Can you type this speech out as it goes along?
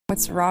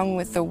What's wrong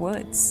with the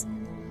woods?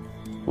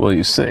 Well,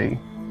 you see,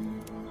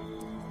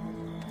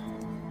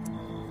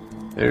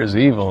 there's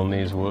evil in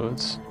these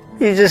woods.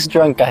 He's just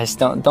drunk, guys.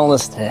 Don't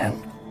listen to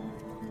him.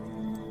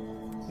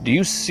 Do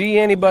you see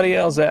anybody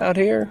else out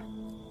here?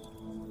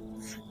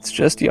 It's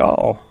just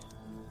y'all.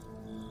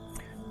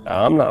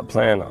 I'm not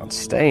planning on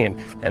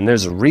staying, and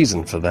there's a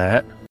reason for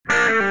that.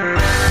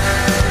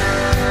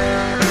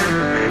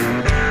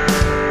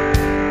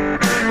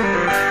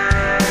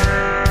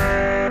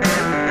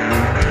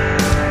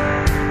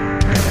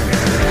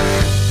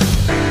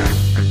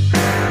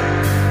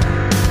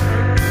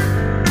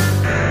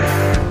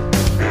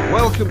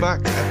 Welcome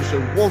back to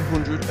episode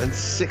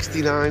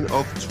 169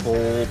 of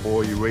Tall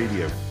Boy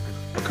Radio.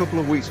 A couple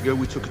of weeks ago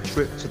we took a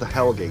trip to the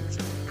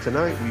Hellgate.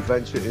 Tonight we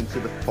venture into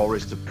the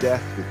Forest of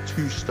Death with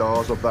 2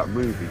 stars of that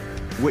movie,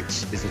 which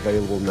is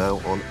available now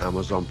on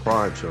Amazon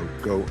Prime, so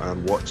go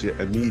and watch it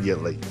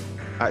immediately.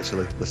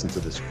 Actually, listen to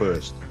this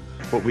first.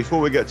 But before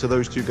we get to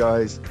those 2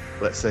 guys,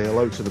 let's say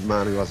hello to the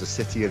man who has a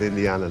city in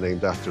Indiana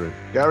named after him.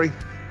 Gary?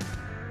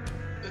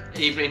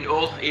 Evening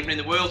all, evening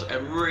the world.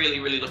 I'm really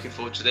looking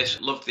forward to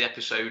this. Loved the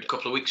episode a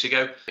couple of weeks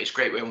ago. It's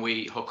great when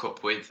we hook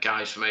up with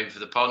guys from over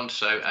the pond.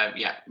 So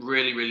yeah,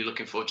 really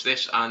looking forward to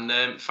this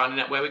and finding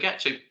out where we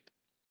get to.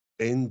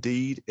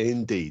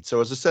 Indeed.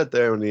 So as I said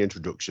there in the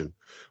introduction,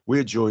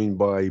 we're joined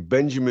by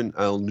Benjamin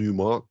L.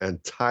 Newmark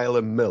and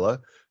Tyler Miller,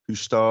 who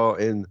star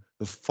in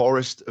The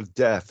Forest of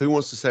Death. Who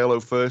wants to say hello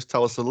first?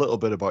 Tell us a little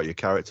bit about your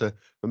character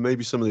and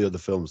maybe some of the other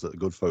films that the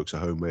good folks at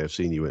home may have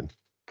seen you in.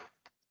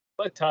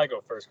 Let Ty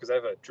go first because I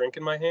have a drink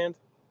in my hand,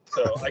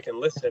 so I can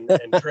listen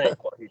and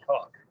drink while he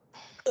talks.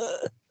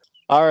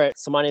 All right,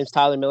 so my name's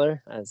Tyler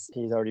Miller, as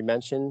he's already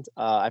mentioned.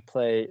 I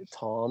play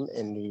Tom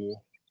in The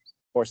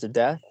Forest of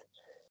Death,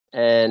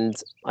 and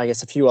I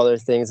guess a few other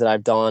things that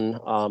I've done.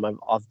 I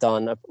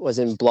was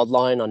in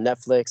Bloodline on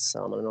Netflix. I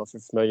don't know if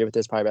you're familiar with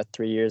this, probably about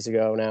 3 years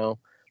ago now.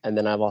 And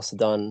then I've also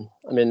done,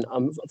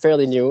 I'm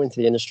fairly new into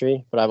the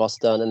industry, but I've also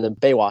done in the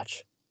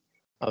Baywatch.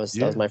 That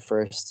was my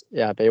first,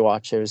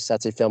 Baywatch.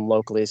 That's a film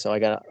locally, so I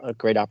got a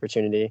great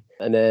opportunity.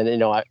 And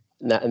then,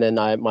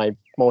 my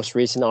most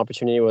recent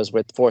opportunity was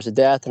with Forest of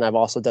Death, and I've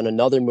also done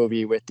another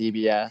movie with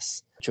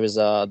DBS, which was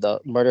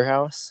The Murder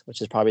House, which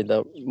is probably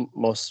the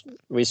most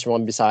recent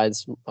one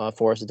besides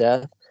Forest of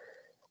Death.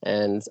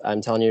 And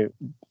I'm telling you,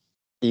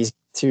 these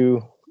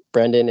 2,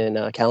 Brendan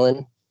and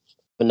Kellen,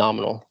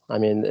 phenomenal.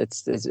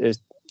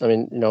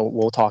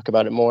 We'll talk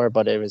about it more,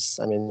 but it's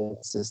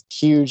this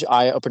huge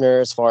eye opener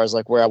as far as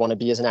like where I want to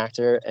be as an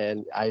actor.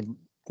 And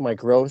my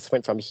growth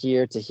went from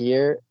here to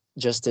here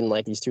just in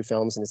like these 2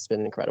 films, and it's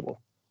been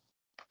incredible.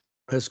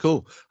 That's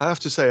cool. I have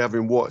to say, I've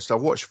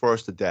watched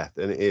Forest of Death,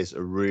 and it is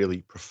a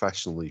really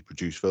professionally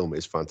produced film.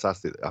 It's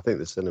fantastic. I think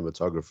the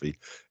cinematography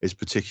is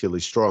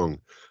particularly strong.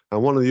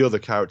 And one of the other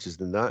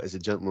characters in that is a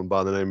gentleman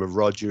by the name of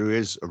Roger, who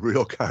is a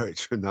real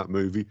character in that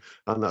movie,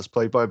 and that's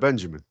played by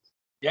Benjamin.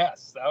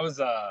 Yes, that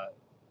was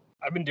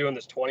I've been doing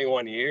this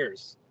 21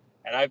 years,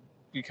 and I've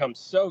become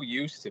so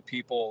used to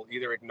people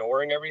either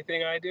ignoring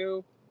everything I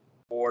do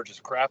or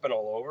just crapping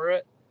all over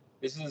it.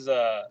 This is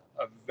a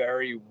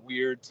very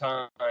weird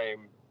time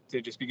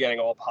to just be getting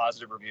all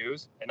positive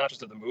reviews, and not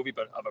just of the movie,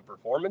 but of a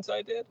performance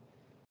I did.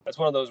 That's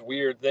one of those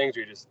weird things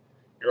where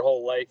your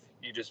whole life,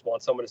 you just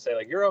want someone to say,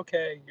 like, you're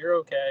okay,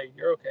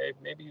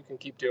 maybe you can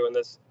keep doing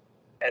this.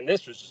 And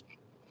this is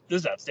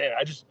outstanding.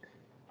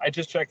 I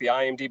just checked the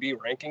IMDb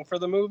ranking for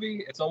the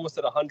movie. It's almost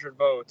at 100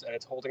 votes, and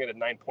it's holding it at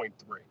 9.3.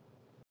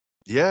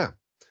 Yeah,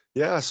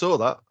 I saw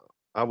that.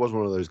 I was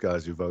one of those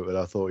guys who voted.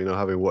 I thought,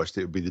 having watched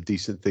it would be the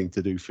decent thing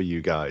to do for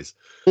you guys.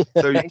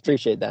 So I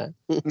appreciate that.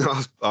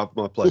 No,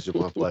 my pleasure.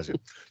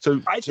 So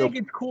I think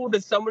it's cool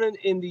that someone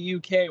in the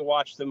UK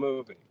watched the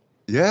movie.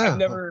 Yeah, I've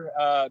never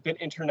been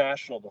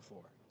international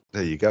before.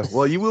 There you go.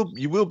 Well, you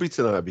will be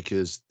tonight,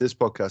 because this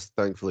podcast,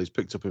 thankfully, is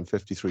picked up in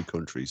 53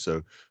 countries.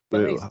 So,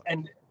 nice.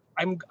 And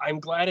I'm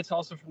glad it's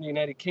also from the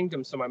United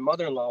Kingdom, so my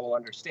mother-in-law will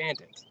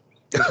understand it.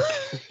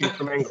 She's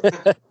from England.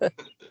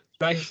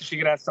 Nice that she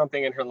could have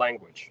something in her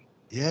language.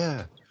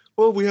 Yeah.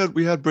 Well, we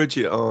had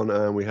Bridget on,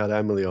 and we had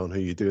Emily on, who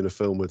you're doing a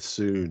film with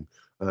soon.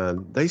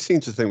 And they seem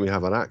to think we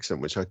have an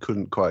accent, which I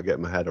couldn't quite get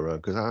my head around,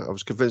 because I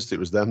was convinced it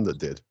was them that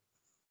did.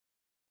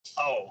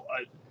 Oh,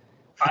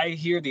 I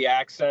hear the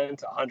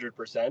accent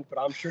 100%, but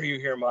I'm sure you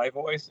hear my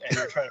voice, and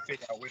you're trying to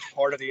figure out which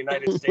part of the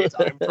United States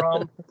I'm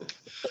from.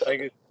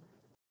 Like,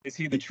 is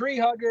he the tree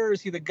hugger, or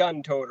is he the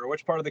gun toter?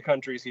 Which part of the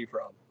country is he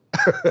from?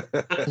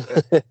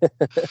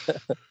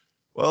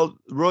 Well,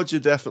 Roger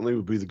definitely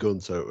would be the gun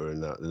toter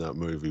in that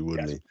movie,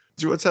 wouldn't he?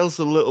 Do you want to tell us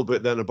a little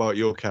bit then about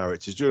your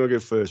characters? Do you want to go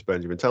first,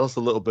 Benjamin? Tell us a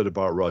little bit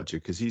about Roger,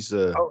 because he's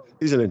an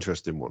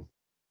interesting one.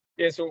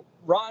 Yeah, so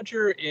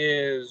Roger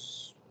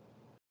is...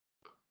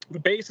 The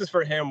basis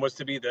for him was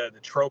to be the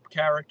trope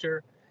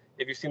character.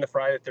 If you've seen the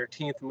Friday the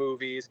 13th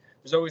movies,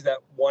 there's always that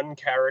one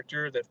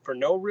character that, for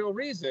no real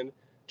reason,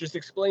 just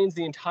explains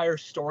the entire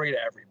story to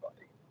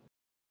everybody.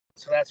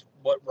 So that's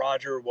what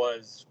Roger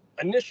was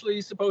initially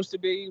supposed to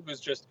be,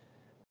 was just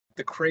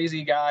the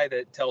crazy guy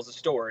that tells a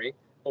story.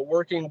 But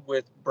working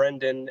with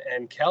Brendan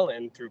and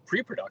Kellen through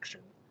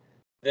pre-production,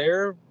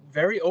 they're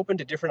very open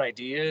to different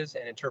ideas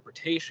and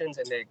interpretations,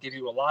 and they give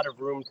you a lot of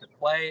room to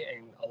play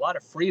and a lot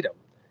of freedom.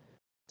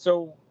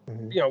 So,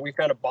 we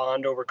kind of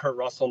bond over Kurt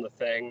Russell and The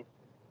Thing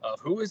of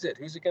who's it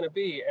going to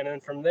be? And then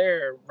from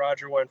there,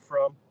 Roger went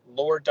from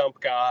lore dump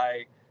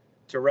guy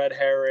to red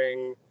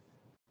herring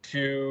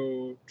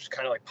to just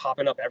kind of like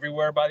popping up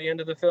everywhere by the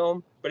end of the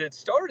film. But it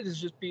started as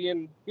just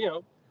being,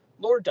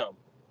 lore dump,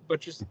 but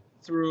just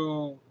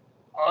through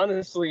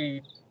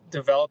honestly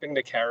developing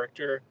the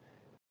character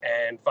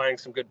and finding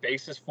some good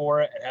basis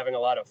for it and having a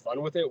lot of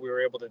fun with it, we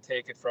were able to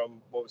take it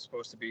from what was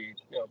supposed to be,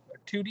 a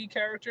 2D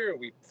character, and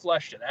we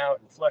fleshed it out.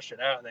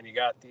 And then you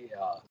got the,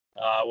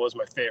 what was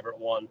my favorite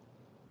one?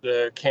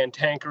 The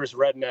cantankerous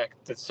redneck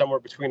that's somewhere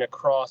between a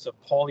cross of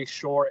Pauly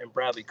Shore and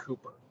Bradley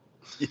Cooper.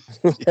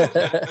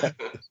 Yeah,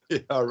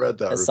 I read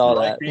that. I saw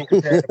that. Like being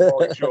compared to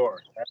Pauly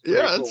Shore.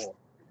 That's cool.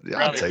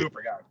 Bradley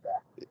Cooper got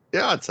that.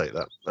 Yeah, I'd take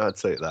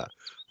that.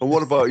 And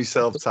what about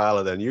yourself,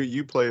 Tyler, then?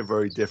 You play a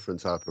very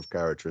different type of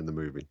character in the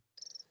movie.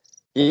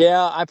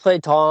 Yeah, I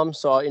played Tom.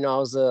 So, I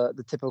was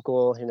the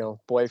typical,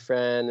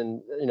 boyfriend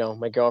and,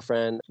 my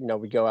girlfriend.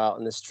 We go out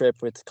on this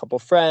trip with a couple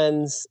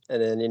friends.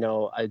 And then,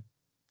 I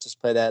just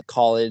play that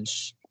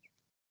college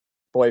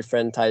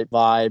boyfriend type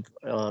vibe,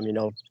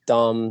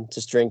 dumb,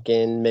 just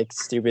drinking, make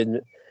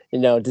stupid,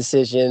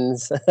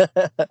 decisions.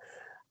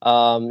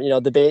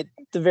 Debate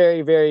the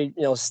very, very,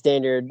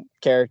 standard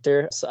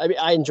character. So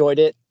I enjoyed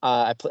it.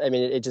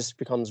 It just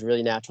becomes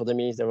really natural to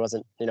me. There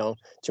wasn't,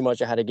 too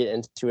much I had to get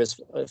into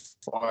as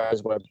far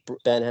as what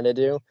Ben had to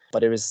do,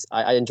 but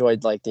I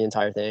enjoyed like the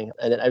entire thing.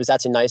 And it was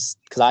actually nice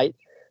because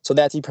so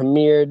that he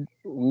premiered,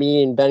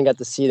 me and Ben got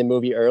to see the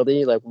movie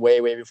early, like way,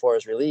 way before it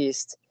was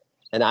released.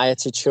 And I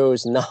actually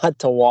chose not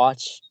to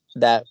watch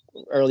that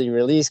early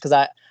release because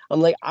I'm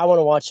like, I want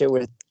to watch it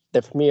with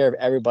the premiere of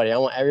everybody. I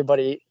want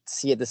everybody to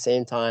see it at the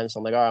same time. So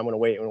I'm like, all right, I'm going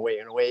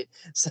to wait.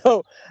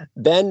 So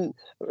Ben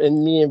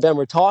and me and Ben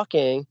were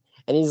talking,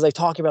 and he's like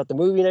talking about the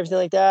movie and everything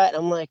like that. And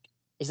I'm like,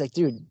 he's like,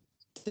 dude,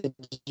 did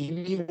you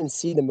even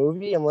see the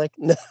movie? I'm like,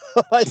 no.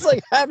 I was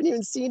like, I haven't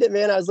even seen it,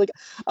 man. I was like,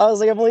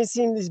 I've only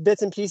seen these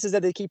bits and pieces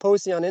that they keep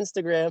posting on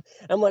Instagram.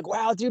 I'm like,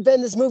 wow, dude,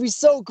 Ben, this movie's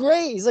so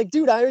great. He's like,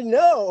 dude, I already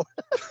know.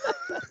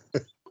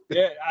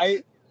 Yeah,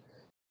 I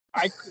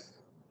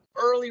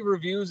early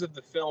reviews of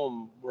the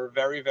film were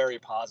very, very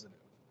positive.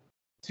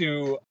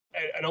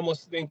 And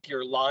almost think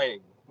you're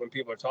lying when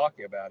people are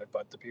talking about it,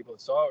 but the people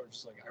that saw it were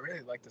just like, I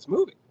really like this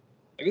movie.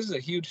 Like, this is a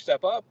huge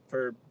step up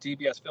for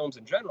DBS films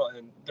in general,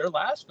 and their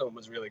last film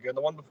was really good.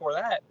 The one before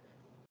that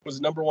was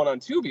 #1 on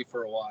Tubi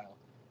for a while.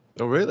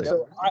 Oh, really?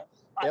 So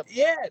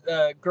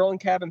Girl in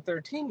Cabin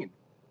 13.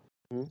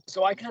 Mm-hmm.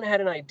 So I kind of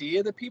had an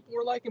idea that people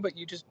were liking, but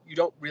you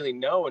don't really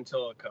know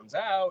until it comes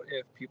out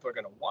if people are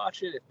going to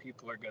watch it, if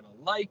people are going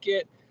to like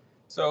it.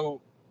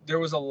 So there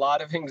was a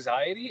lot of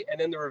anxiety, and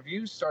then the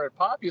reviews started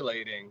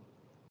populating.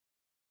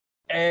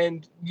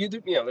 And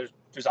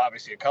there's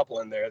obviously a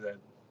couple in there that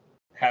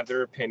have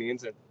their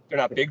opinions that they're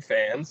not big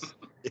fans.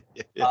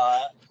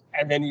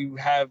 And then you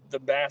have the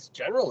mass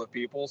general of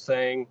people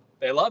saying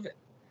they love it.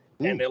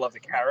 And they love the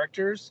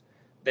characters.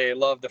 They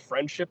love the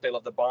friendship. They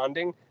love the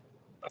bonding.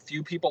 A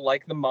few people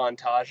like the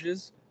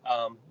montages.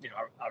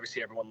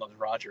 Obviously everyone loves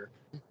Roger.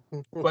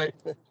 But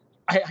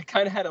I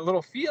kind of had a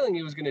little feeling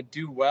he was going to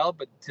do well,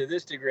 but to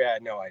this degree, I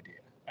had no idea.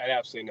 I had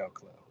absolutely no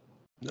clue.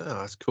 No,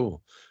 that's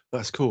cool.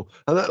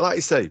 And that, like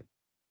you say,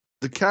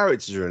 the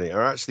characters in it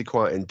are actually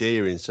quite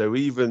endearing. So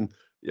even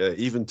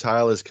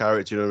Tyler's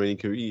character,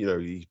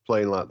 he's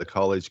playing like the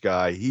college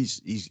guy.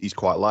 He's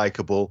quite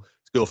likable.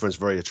 His girlfriend's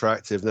very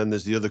attractive. And then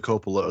there's the other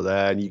couple that are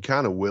there, and you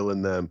kind of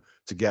willing them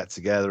to get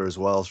together as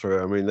well.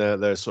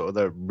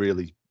 They're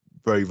really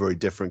very, very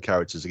different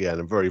characters again,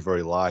 and very,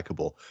 very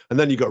likable. And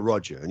then you got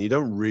Roger, and you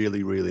don't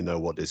really, really know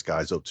what this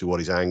guy's up to, what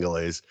his angle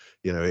is.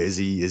 Is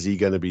he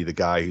going to be the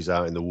guy who's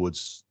out in the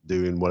woods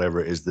doing whatever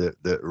it is that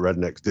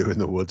rednecks do in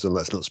the woods? And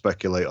let's not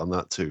speculate on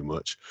that too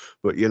much.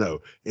 But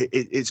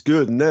it's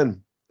good.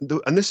 And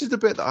this is the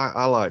bit that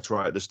I liked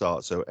right at the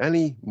start. So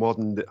any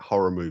modern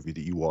horror movie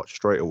that you watch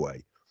straight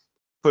away,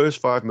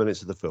 first 5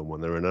 minutes of the film,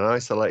 when they're in an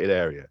isolated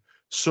area,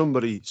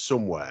 somebody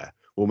somewhere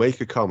will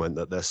make a comment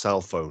that their cell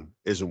phone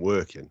isn't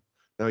working.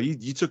 Now,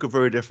 you took a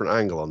very different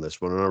angle on this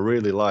one, and I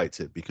really liked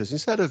it, because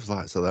instead of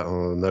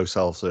no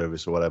cell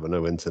service or whatever,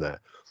 no internet,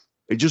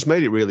 it just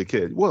made it really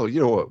clear. Well,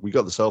 you know what? We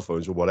got the cell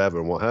phones or whatever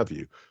and what have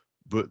you,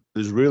 but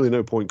there's really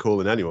no point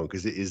calling anyone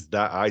because it is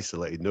that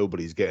isolated.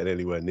 Nobody's getting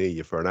anywhere near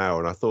you for an hour,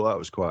 and I thought that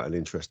was quite an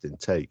interesting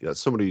take. That's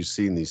somebody who's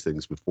seen these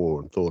things before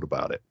and thought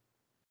about it.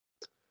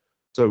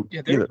 So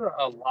yeah, there's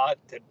a lot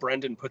that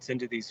Brendan puts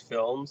into these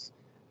films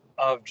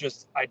of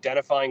just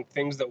identifying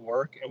things that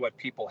work and what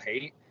people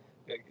hate.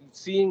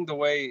 Seeing the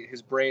way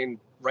his brain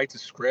writes a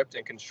script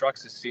and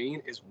constructs a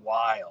scene is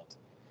wild,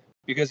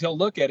 because he'll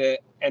look at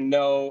it and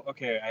know,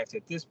 okay, I have to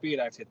hit this beat,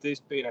 I have to hit this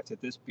beat, I have to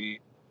hit this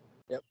beat.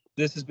 Yep.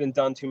 This has been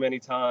done too many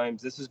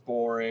times. This is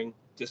boring.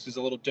 This is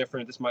a little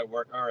different. This might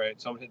work. All right,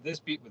 so I'm gonna hit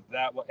this beat with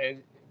that one.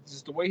 And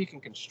just the way he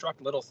can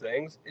construct little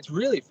things, it's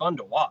really fun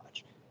to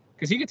watch.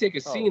 because he could take a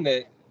scene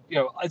that, you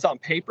know, it's on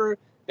paper,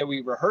 that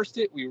we rehearsed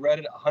it, we read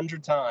it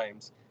 100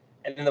 times,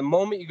 and in the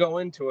moment you go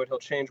into it, he'll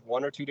change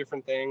one or two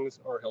different things,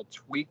 or he'll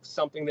tweak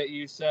something that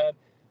you said,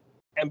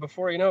 and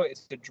before you know it,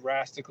 it's a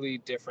drastically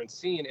different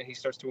scene, and he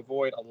starts to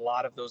avoid a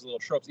lot of those little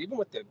tropes. Even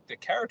with the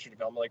character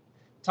development, like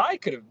Ty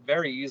could have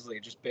very easily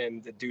just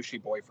been the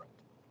douchey boyfriend.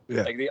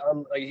 Yeah. Like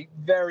he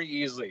very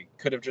easily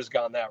could have just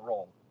gone that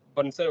role,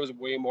 but instead it was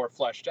way more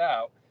fleshed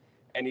out,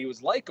 and he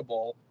was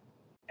likable,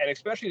 and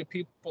especially the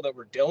people that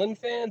were Dylan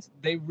fans,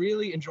 they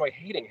really enjoy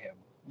hating him,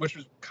 which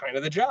was kind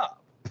of the job.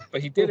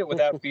 But he did it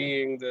without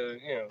being the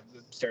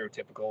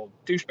stereotypical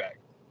douchebag.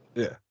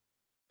 Yeah.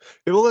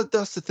 Well,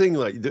 that's the thing.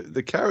 Like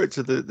the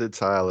character that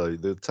Tyler,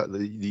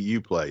 that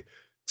you play,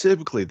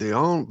 typically they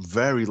aren't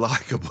very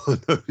likable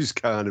in those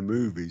kind of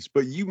movies,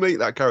 but you make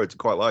that character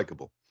quite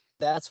likable.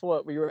 That's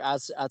what we were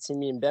as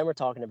me and Ben were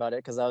talking about it,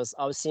 because I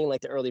was seeing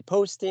like the early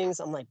postings.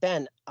 I'm like,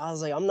 Ben, I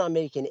was like, I'm not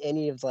making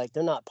any of, like,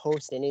 they're not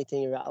posting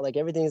anything about, like,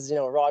 everything's, you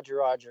know,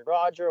 Roger,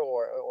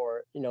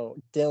 or you know,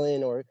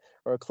 Dylan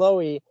or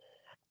Chloe.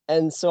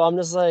 And so I'm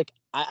just like,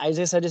 I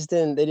just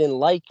didn't, they didn't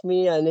like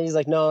me. And then he's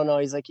like, no,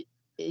 he's like,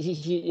 he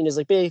he's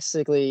like,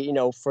 basically, you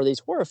know, for these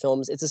horror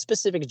films, it's a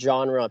specific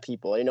genre of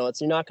people, you know,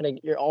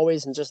 you're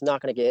always just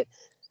not gonna get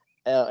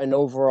an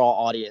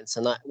overall audience,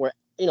 and not where,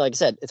 you know, like I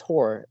said, it's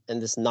horror, and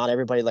just not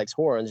everybody likes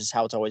horror, and just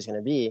how it's always going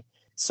to be.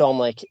 So I'm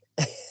like,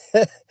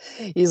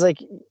 he's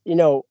like, you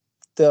know,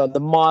 the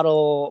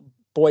model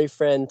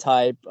boyfriend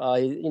type,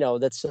 you know,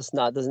 that's just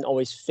not, doesn't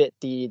always fit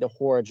the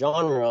horror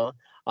genre.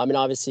 I mean,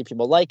 obviously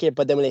people like it,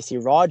 but then when they see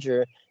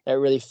Roger, that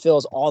really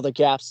fills all the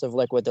gaps of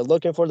like what they're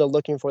looking for. They're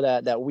looking for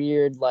that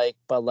weird, like,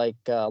 but like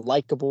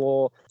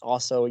likable.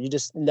 Also, you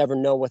just never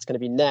know what's going to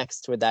be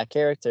next with that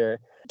character.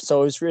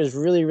 So it was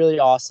really, really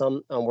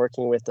awesome.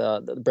 Working with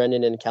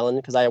Brendan and Kellen,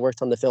 because I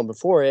worked on the film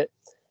before it,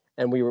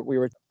 and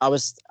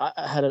I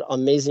had an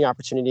amazing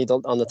opportunity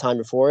on the time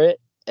before it.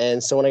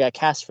 And so when I got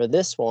cast for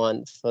this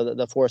one, for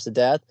the Forest of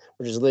Death,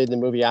 which is literally the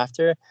movie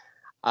after,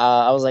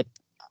 I was like,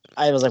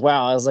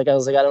 wow. I was like,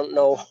 I don't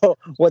know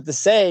what to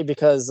say,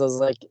 because I was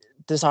like,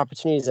 this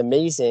opportunity is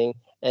amazing,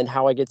 and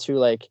how I get to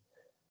like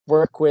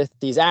work with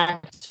these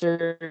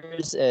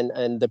actors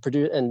and the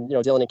producer, and, you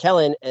know, Dylan and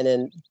Kellen, and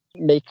then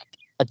make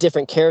a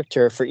different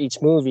character for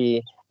each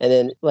movie. And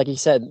then, like you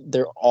said,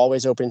 they're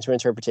always open to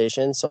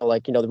interpretation. So,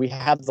 like, you know, we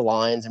have the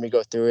lines and we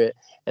go through it,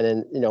 and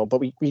then, you know, but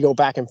we go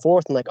back and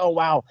forth, and like, oh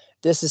wow,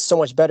 this is so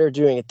much better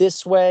doing it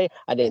this way.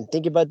 I didn't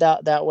think about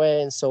that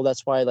way. And so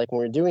that's why, like, when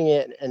we're doing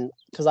it, and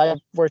because I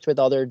worked with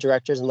other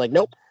directors, and like,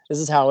 nope, this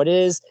is how it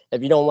is.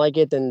 If you don't like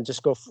it, then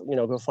just go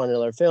find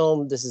another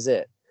film. This is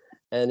it.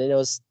 And it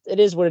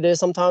is what it is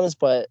sometimes.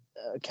 But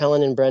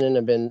Kellen and Brendan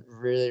have been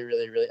really,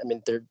 really, really, I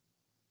mean,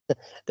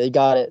 they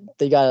got it.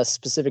 They got a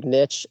specific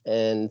niche,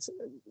 and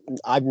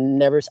I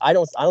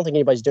don't think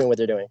anybody's doing what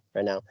they're doing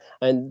right now.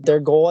 And their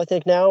goal, I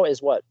think, now is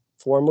what,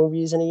 4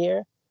 movies in a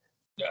year?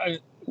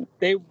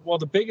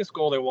 The biggest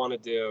goal they want to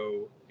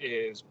do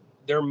is,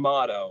 their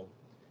motto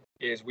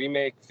is, we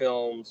make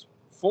films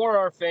for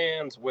our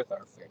fans with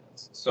our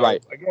fans. So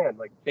Right. Again,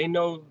 like, they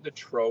know the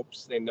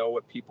tropes, they know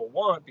what people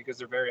want, because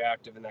they're very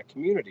active in that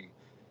community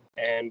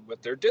and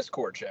with their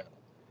Discord channel.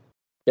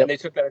 Yep. And they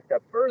took that a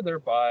step further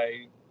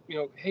by, you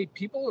know, hey,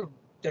 people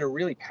that are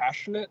really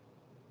passionate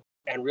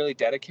and really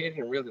dedicated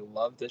and really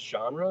love this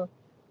genre,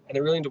 and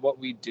they're really into what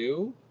we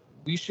do,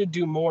 we should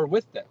do more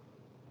with them.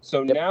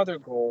 So Yep. Now their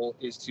goal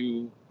is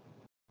to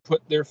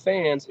put their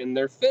fans in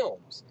their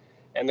films.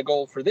 And the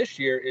goal for this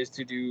year is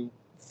to do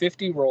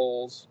 50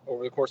 roles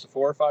over the course of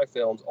 4 or 5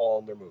 films, all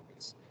in their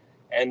movies.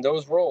 And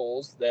those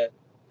roles that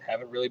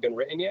haven't really been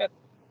written yet,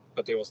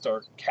 but they will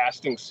start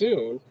casting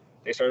soon,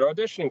 they start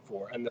auditioning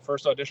for. And the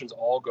first auditions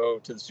all go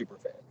to the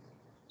superfan.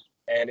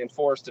 And in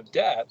Forest of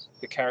Death,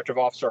 the character of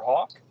Officer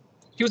Hawk,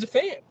 he was a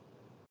fan.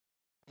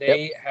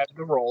 They had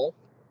the role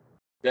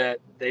that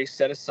they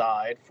set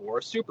aside for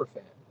a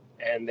superfan.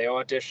 And they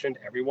auditioned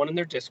everyone in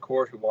their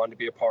Discord who wanted to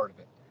be a part of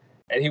it.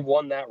 And he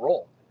won that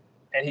role.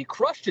 And he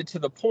crushed it to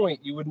the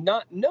point you would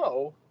not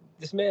know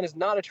this man is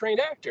not a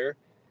trained actor.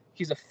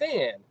 He's a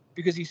fan,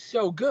 because he's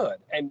so good.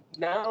 And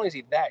not only is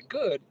he that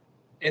good,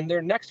 in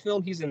their next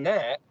film, he's in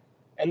that.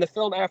 And the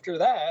film after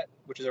that,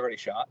 which is already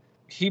shot,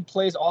 he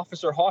plays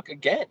Officer Hawk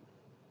again.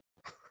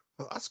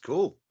 Well, that's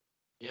cool.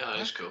 Yeah, that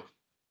is cool.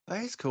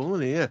 That is cool,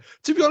 isn't he? Yeah.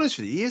 To be honest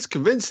with you, he is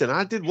convincing.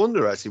 I did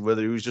wonder, actually,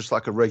 whether he was just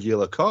like a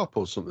regular cop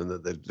or something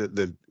that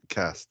they'd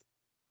cast.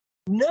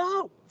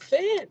 No,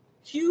 fan.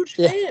 Huge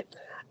Yeah. fan.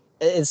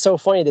 It's so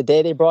funny. The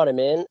day they brought him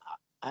in,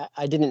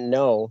 I didn't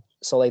know.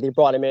 So, like, they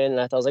brought him in, and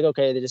I thought, I was like,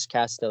 okay, they just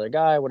cast another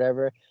guy,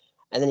 whatever.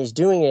 And then he's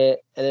doing it,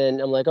 and then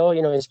I'm like, oh,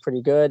 you know, he's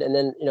pretty good. And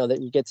then, you know, that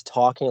you get to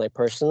talking, like,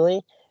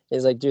 personally.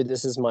 He's like, dude,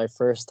 this is my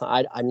first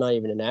time. I'm not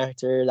even an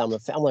actor. I'm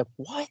like,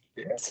 what?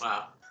 Yeah.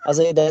 Wow. I was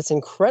like, that's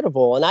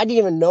incredible. And I didn't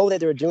even know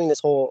that they were doing this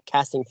whole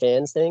casting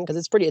fans thing, because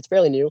it's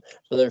fairly new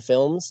for their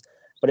films.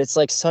 But it's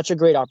like such a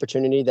great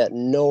opportunity that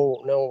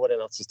no one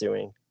else is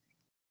doing.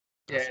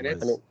 Yeah, and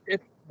Fascinating.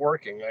 it's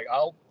working. Like,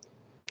 I'll,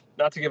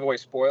 not to give away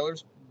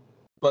spoilers,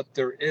 but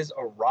there is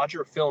a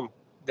Roger film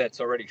that's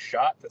already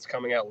shot that's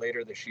coming out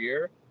later this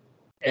year,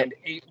 and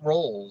 8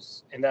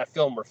 roles in that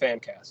film were fan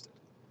casted.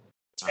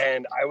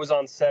 And I was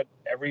on set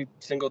every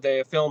single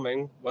day of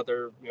filming,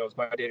 whether it was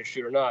my day to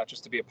shoot or not,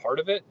 just to be a part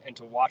of it and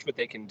to watch what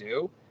they can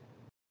do.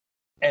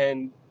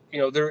 And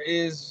there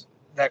is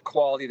that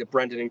quality that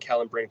Brendan and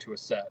Kellen bring to a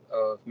set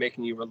of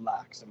making you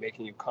relax and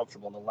making you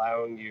comfortable and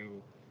allowing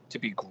you to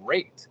be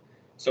great.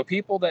 So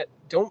people that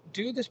don't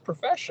do this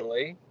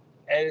professionally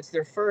and it's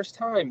their first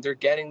time, they're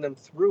getting them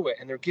through it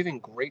and they're giving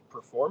great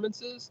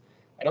performances.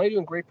 And not only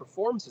doing great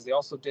performances, they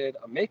also did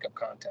a makeup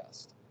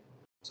contest.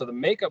 So the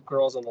makeup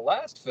girls on the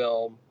last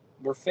film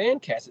were fan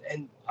casted,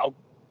 and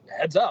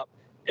heads up,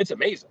 it's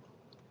amazing.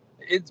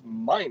 It's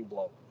mind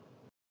blowing.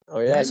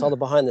 Oh yeah, I saw the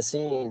behind the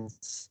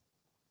scenes.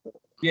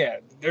 Yeah,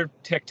 they're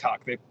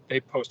TikTok. They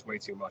post way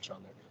too much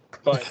on there,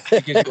 but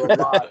it gives you a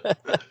lot.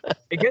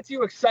 It gets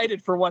you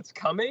excited for what's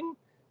coming,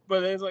 but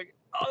then it's like,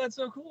 oh, that's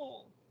so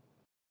cool.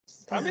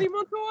 How many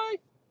months away?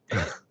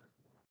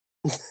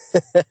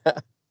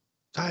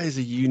 That is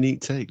a unique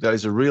take. That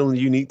is a real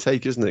unique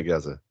take, isn't it,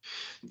 Gaza?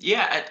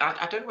 Yeah,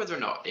 I don't know whether or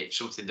not it's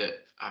something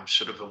that I'm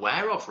sort of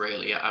aware of,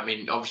 really. I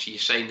mean, obviously, you're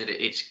saying that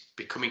it's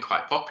becoming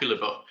quite popular,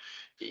 but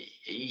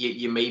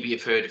you maybe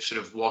have heard of sort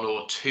of 1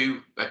 or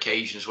 2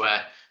 occasions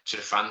where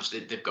sort of fans,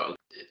 they've got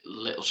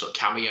little sort of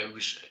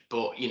cameos,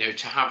 but,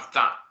 to have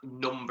that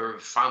number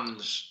of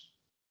fans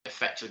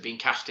effectively being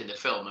cast in the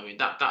film, I mean,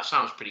 that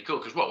sounds pretty cool,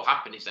 because what will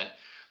happen is then,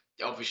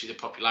 obviously, the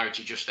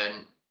popularity just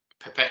then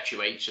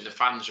perpetuates and the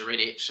fans are in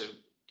it, so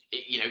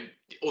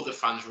other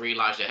fans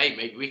realize that, hey,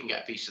 maybe we can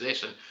get a piece of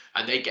this,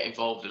 and they get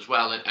involved as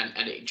well,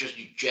 and it just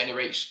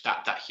generates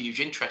that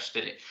huge interest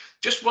in it.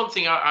 Just one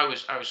thing I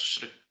was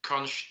sort of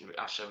conscious,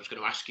 I was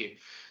going to ask you,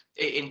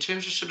 in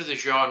terms of sort of the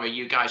genre,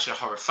 you guys are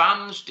horror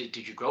fans. Did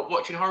you grow up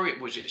watching horror?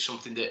 Was it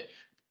something that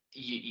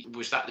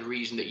was that the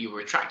reason that you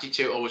were attracted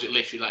to, or was it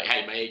literally like,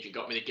 hey, my agent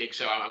got me the gig,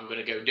 so I'm going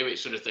to go do it,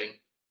 sort of thing?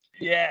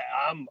 Yeah,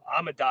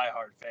 I'm a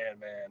diehard fan,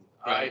 man.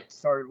 Right.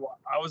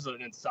 I was an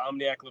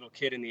insomniac little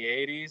kid in the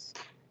 80s,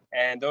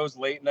 and those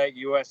late night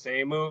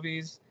USA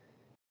movies,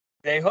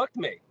 they hooked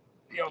me.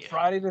 Yeah.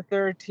 Friday the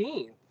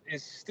 13th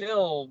is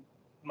still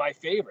my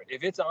favorite.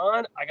 If it's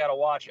on, I got to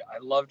watch it. I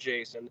love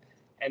Jason,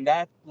 and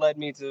that led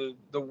me to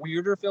the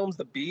weirder films,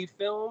 the B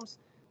films.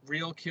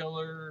 Real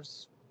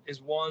Killers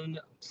is one,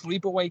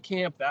 Sleepaway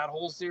Camp, that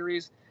whole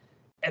series.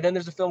 And then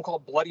there's a film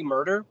called Bloody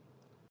Murder.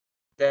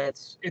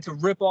 It's a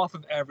rip-off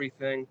of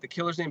everything. The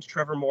killer's name's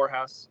Trevor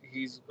Morehouse.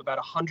 He's about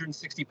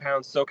 160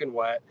 pounds soaking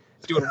wet,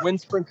 doing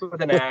wind sprints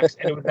with an axe.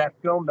 And it was that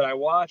film that I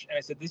watched, and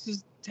I said, this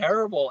is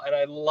terrible, and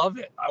I love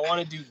it. I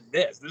want to do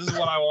this. This is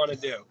what I want to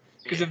do.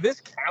 Because if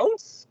this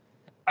counts,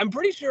 I'm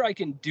pretty sure I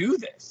can do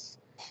this.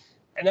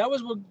 And that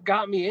was what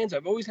got me into.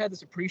 I've always had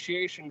this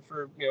appreciation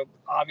for,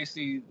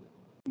 obviously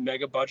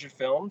mega-budget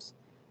films.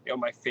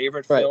 My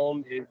favorite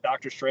film is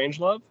Dr.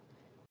 Strangelove.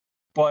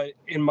 But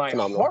in my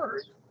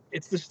heart,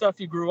 it's the stuff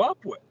you grew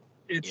up with.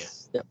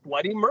 It's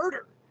Bloody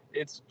Murder.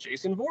 It's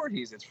Jason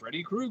Voorhees. It's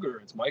Freddy Krueger.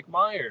 It's Mike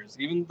Myers.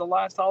 Even the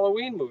last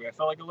Halloween movie, I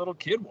felt like a little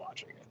kid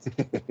watching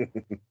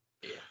it.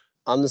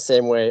 I'm the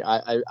same way.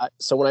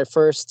 So when I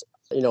first,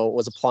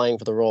 was applying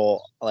for the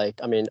role, I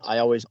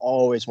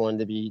always wanted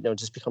to be,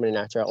 just becoming an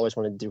actor. I always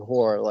wanted to do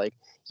horror. Like,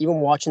 even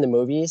watching the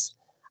movies,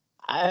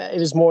 it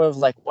was more of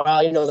like,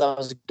 wow, that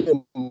was a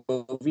good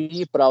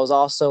movie, but I was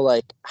also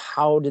like,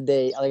 how did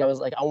they, I was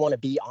like, I want to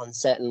be on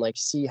set and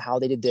see how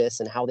they did this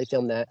and how they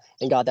filmed that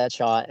and got that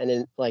shot. And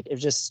then it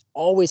just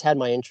always had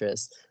my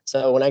interest.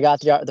 So when I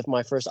got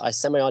I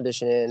sent my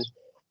audition in,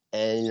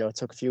 and, it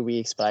took a few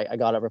weeks, but I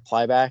got a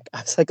reply back.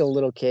 I was like a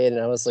little kid,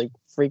 and I was like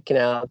freaking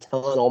out,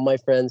 telling all my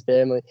friends,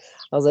 family.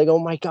 I was like, oh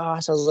my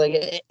gosh. I was like,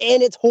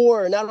 and it's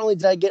horror. Not only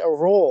did I get a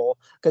role,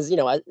 because,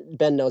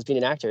 Ben knows being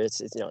an actor, it's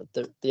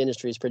the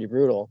industry is pretty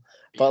brutal.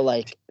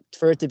 But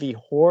for it to be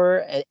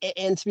horror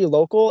and to be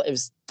local, it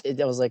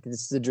was like,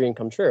 this is a dream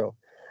come true.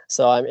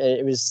 So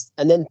it was,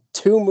 and then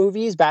 2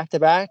 movies back to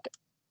back.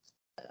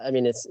 I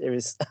mean, it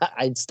was,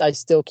 I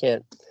still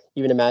can't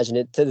even imagine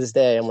it to this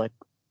day. I'm like,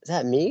 is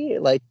that me?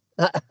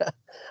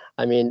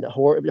 I mean,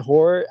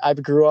 horror. I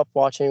grew up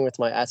watching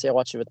I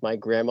watched it with my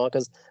grandma,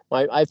 because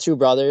I have 2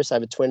 brothers. I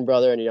have a twin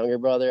brother and a younger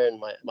brother, and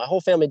my whole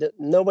family.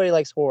 Nobody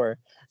likes horror,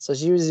 so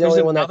she was the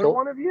only one. Another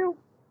one of you?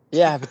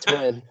 Yeah, I have a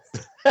twin.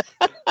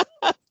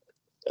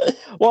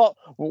 Well,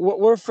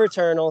 we're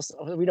fraternal.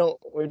 So we don't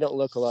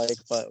look alike,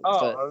 but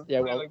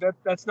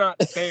that's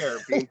not fair.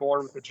 Being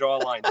born with the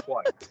jawline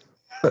twice.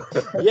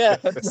 Yeah.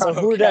 So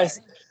who did I?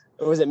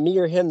 Was it me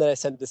or him that I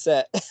sent to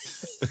set?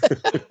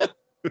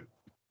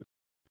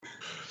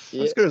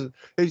 Yeah.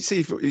 You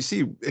see,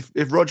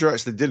 if Roger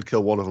actually did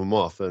kill one of them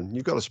off, then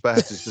you've got a spare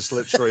to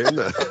slip straight in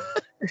there.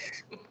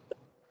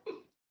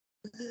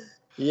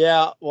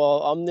 Yeah,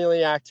 well, I'm the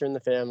only actor in the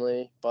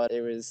family, but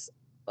it was,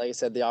 like I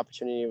said, the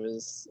opportunity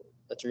was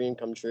a dream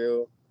come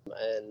true,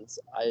 and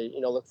I,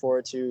 look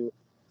forward to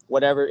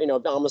whatever.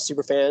 I'm a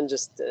super fan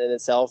just in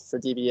itself for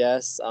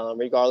DBS,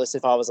 regardless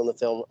if I was on the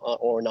film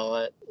or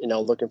not.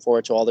 Looking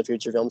forward to all the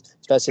future films,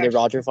 especially the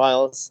Roger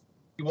Files.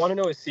 You want to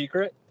know a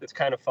secret that's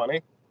kind of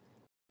funny?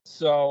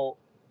 So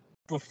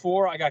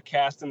before I got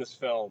cast in this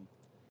film,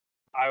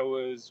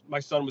 my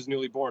son was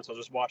newly born, so I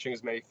was just watching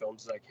as many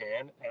films as I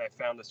can, and I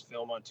found this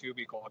film on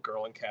Tubi called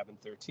Girl in Cabin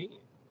 13.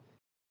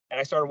 And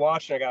I started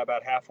watching, I got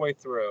about halfway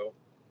through,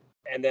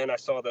 and then I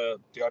saw the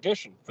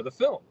audition for the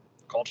film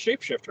called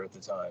Shapeshifter at the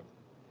time.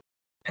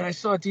 And I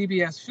saw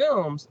DBS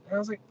Films, and I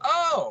was like,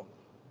 oh,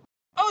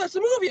 that's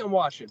a movie I'm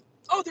watching.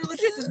 Oh, they're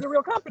legit, this is a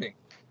real company.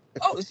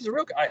 Oh, this is a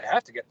real, I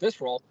have to get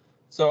this role.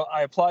 So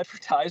I applied for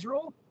Ty's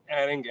role, and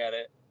I didn't get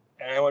it.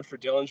 And I went for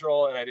Dylan's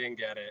role, and I didn't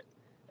get it.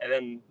 And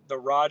then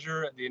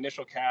the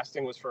initial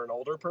casting was for an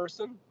older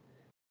person.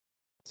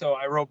 So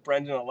I wrote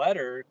Brendan a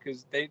letter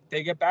because they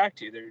get back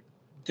to you.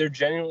 They're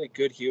genuinely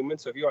good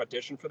humans. So if you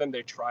audition for them,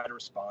 they try to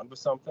respond with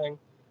something.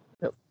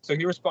 Yep. So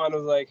he responded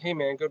with like, hey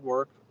man, good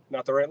work.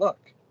 Not the right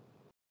look.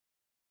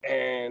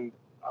 And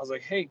I was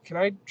like, hey, can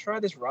I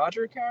try this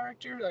Roger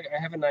character? Like, I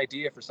have an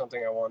idea for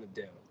something I want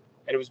to do.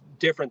 And it was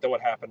different than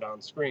what happened on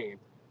screen.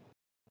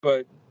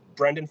 But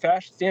Brendan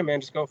Fash, yeah,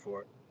 man, just go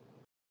for it.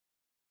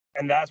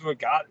 And that's what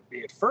got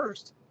me at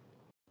first.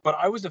 But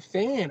I was a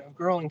fan of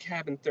Girl in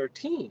Cabin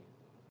 13.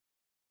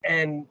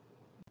 And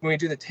when we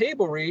do the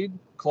table read,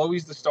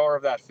 Chloe's the star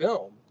of that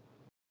film.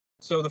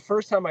 So the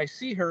first time I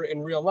see her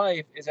in real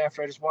life is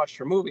after I just watched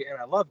her movie, and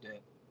I loved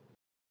it.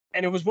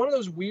 And it was one of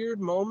those weird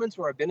moments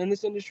where I've been in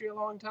this industry a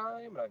long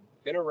time, and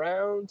I've been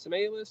around some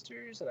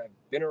A-listers, and I've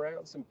been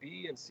around some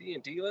B and C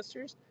and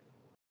D-listers.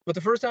 But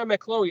the first time I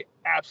met Chloe,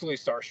 absolutely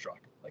starstruck.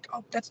 Like,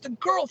 oh, that's the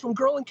girl from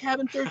Girl in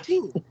Cabin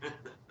 13.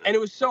 And it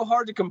was so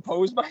hard to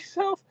compose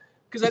myself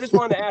because I just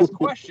wanted to ask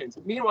questions.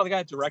 Meanwhile, the guy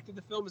that directed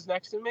the film is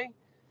next to me,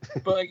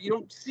 but like, you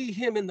don't see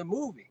him in the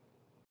movie.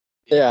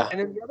 Yeah.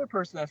 And then the other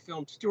person that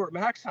filmed, Stuart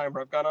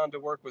Maxheimer, I've gone on to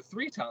work with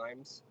 3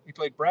 times. He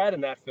played Brad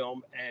in that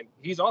film, and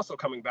he's also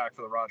coming back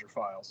for the Roger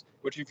Files,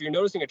 which if you're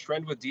noticing a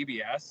trend with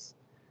DBS,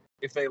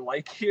 if they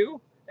like you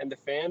and the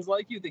fans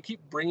like you, they keep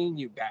bringing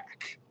you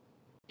back.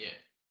 Yeah.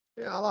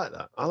 Yeah, I like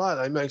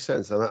that. It makes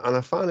sense. And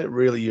I find it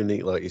really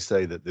unique, like you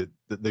say, that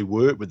they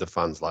work with the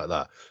fans like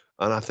that.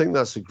 And I think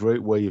that's a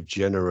great way of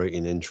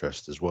generating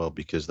interest as well,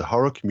 because the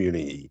horror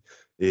community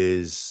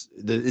there's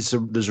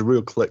a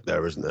real click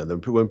there, isn't there?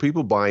 And when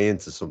people buy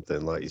into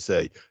something, like you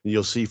say,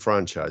 you'll see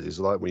franchises,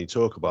 like when you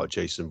talk about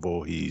Jason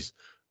Voorhees,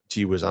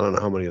 gee whiz, I don't know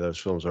how many of those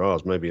films there are.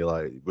 Was maybe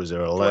was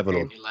there 11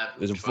 or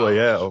 11, 12,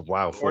 yeah, oh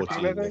wow,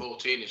 14.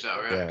 14, is that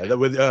right? Yeah,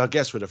 Okay. I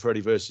guess with the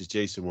Freddy versus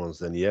Jason ones,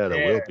 then there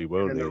will be,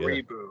 won't there? The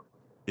reboot.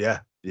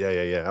 Yeah,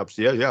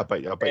 absolutely. Yeah, I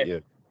bet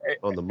you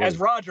on the money. As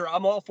Roger,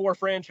 I'm all for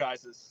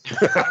franchises.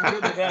 I'm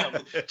good with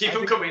them. Keep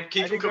them coming.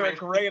 I think they're a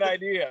great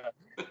idea.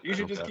 You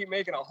should just keep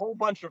making a whole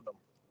bunch of them.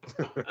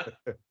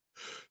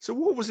 So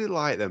what was it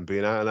like then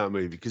being out in that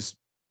movie? Because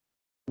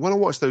when I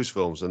watched those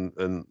films,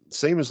 and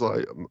same as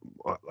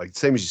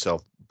same as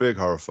yourself, big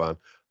horror fan.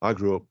 I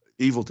grew up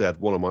Evil Dead,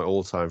 one of my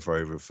all-time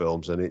favorite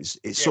films, and it's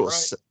sort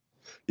of.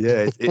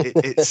 Yeah,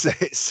 it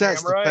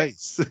sets the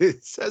pace.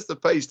 It sets the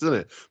pace,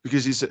 doesn't it?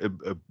 Because it's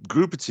a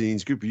group of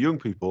teens, group of young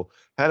people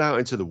head out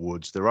into the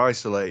woods. They're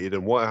isolated,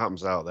 and what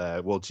happens out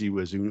there? Well, gee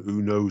whiz,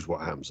 who knows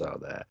what happens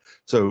out there?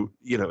 So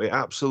it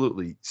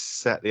absolutely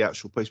set the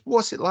actual pace.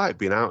 What's it like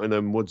being out in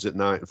the woods at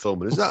night and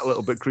filming? Is that a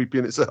little bit creepy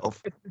in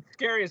itself? It's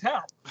scary as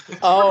hell.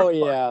 Oh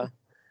yeah,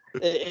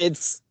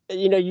 it's.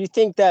 You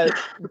think that,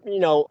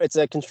 it's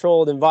a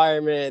controlled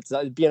environment.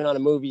 It's being on a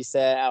movie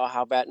set. Oh,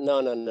 how bad?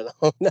 No.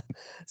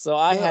 So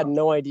I had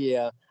no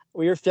idea.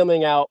 We were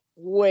filming out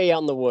way out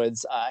in the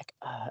woods.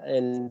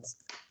 And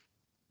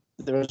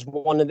there was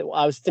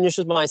I was finished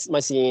with my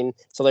scene.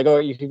 So they go,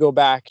 you could go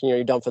back,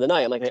 you're done for the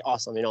night. I'm like, hey,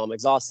 awesome. I'm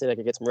exhausted. I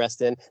could get some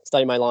rest in,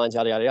 study my lines,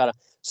 yada, yada, yada.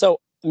 So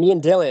me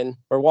and Dylan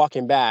were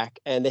walking back,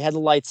 and they had the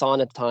lights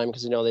on at the time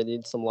because they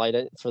need some light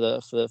for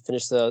the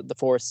finish the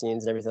forest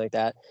scenes and everything like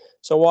that.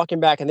 So walking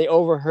back, and they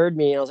overheard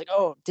me, and I was like,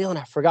 "Oh, Dylan,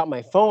 I forgot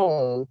my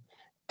phone,"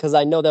 because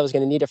I know that I was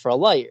going to need it for a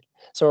light.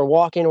 So we're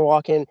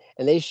walking,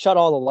 and they shut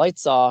all the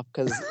lights off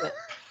because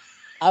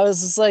I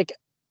was just like,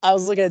 I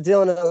was looking at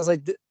Dylan, and I was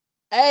like,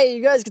 "Hey,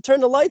 you guys can turn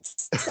the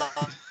lights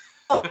off."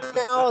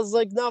 I was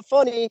like, "Not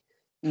funny."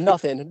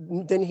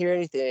 Nothing. Didn't hear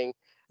anything.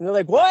 And they're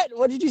like, "What?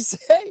 What did you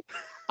say?"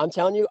 I'm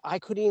telling you, I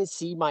couldn't even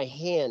see my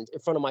hand in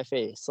front of my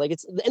face. Like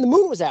and the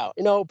moon was out,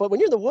 but when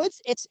you're in the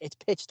woods, it's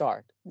pitch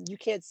dark. You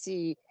can't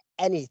see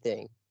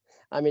anything.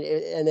 I mean,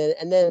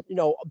 and then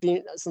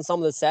being on some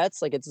of the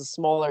sets, like it's a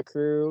smaller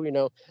crew,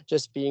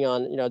 just being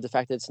on, the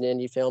fact that it's an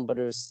indie film, but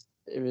it was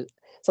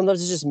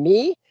sometimes it's just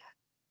me,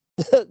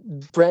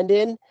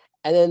 Brendan,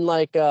 and then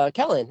like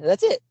Kellen, and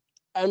that's it.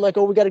 I'm like,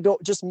 oh, we got to go,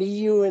 just me,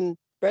 you, and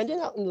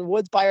Brendan out in the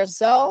woods by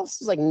ourselves.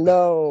 It's like,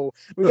 no,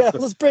 we got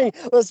let's bring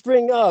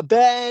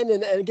Ben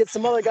and get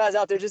some other guys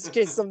out there just in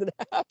case something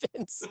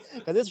happens,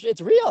 because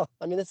it's real.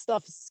 I mean, this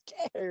stuff is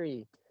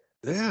scary.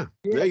 Yeah.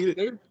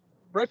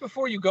 Right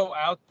before you go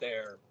out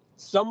there,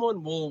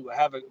 someone will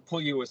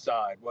pull you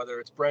aside, whether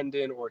it's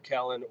Brendan or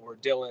Kellen or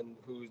Dylan,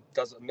 who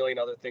does a million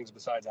other things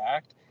besides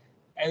act,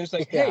 and it's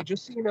like, hey,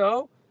 just so you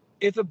know,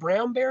 if a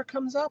brown bear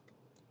comes up,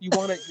 you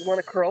want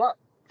to curl up.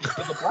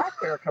 If a black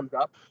bear comes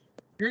up,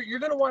 you're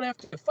going to want to have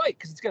to fight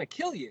because it's going to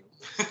kill you.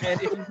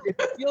 And if you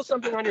feel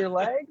something on your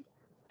leg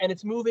and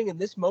it's moving in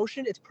this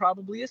motion, it's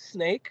probably a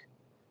snake.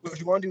 What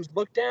you want to do is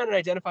look down and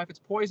identify if it's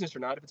poisonous or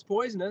not. If it's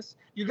poisonous,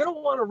 you're going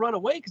to want to run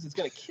away because it's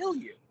going to kill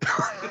you.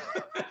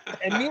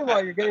 And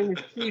meanwhile, you're getting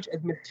this speech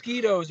as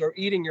mosquitoes are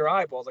eating your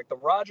eyeballs. Like the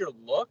Roger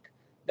look,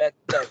 that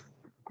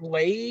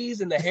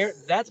glaze in the hair,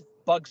 that's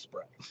bug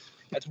spray.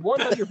 That's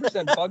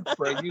 100% bug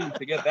spray used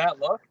to get that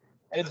look.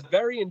 And it's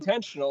very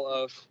intentional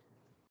of,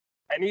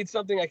 I need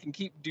something I can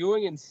keep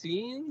doing in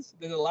scenes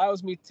that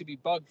allows me to be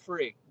bug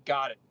free.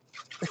 Got it.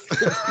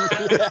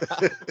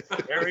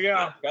 There we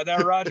go. Got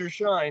that Roger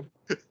shine.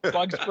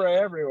 Bug spray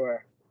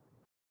everywhere.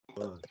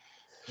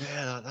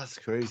 Yeah, that's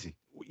crazy.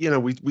 You know,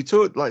 we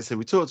talked, like I said,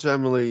 we talked to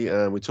Emily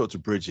and we talked to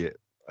Bridget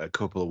a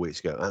couple of weeks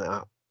ago,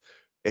 and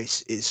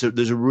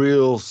there's a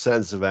real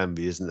sense of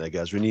envy, isn't there,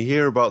 guys? When you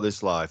hear about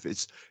this life,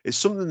 it's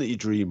something that you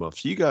dream of.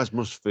 So you guys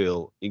must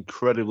feel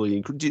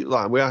incredibly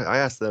like. I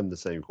asked them the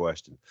same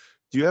question.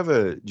 Do you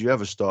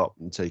ever stop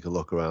and take a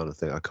look around and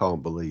think, I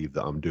can't believe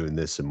that I'm doing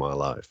this in my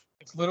life?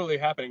 It's literally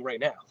happening right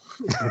now.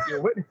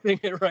 You're witnessing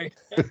it right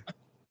now.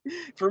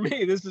 For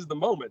me, this is the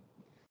moment.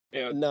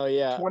 You know, No,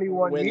 yeah.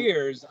 21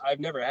 years, I've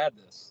never had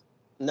this.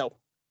 No.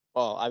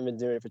 Oh, I've been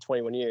doing it for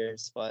 21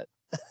 years, but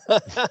I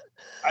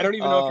don't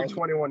even know if you're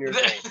 21 years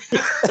old.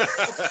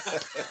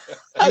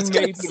 I was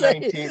gonna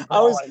say,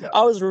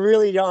 I was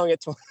really young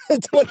at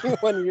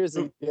 21 years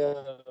ago.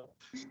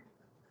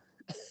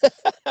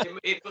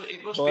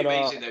 It must be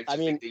amazing though to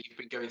think that you've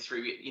been going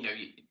through it, you know,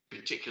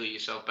 particularly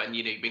yourself, Ben,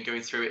 you know, you've been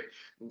going through it,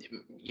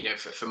 you know,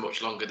 for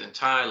much longer than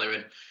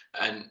Tyler,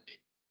 and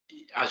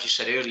as you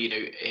said earlier, you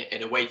know,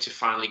 in a way to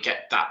finally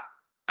get that,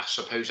 I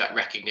suppose, that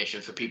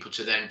recognition for people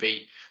to then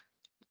be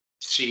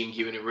seeing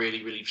you in a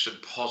really, really sort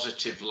of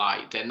positive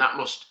light, then that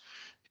must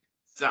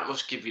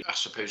give you, I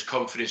suppose,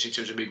 confidence in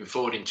terms of moving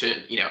forward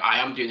into, you know, I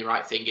am doing the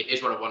right thing. It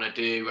is what I want to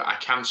do. I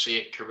can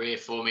see a career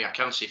for me. I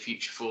can see a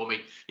future for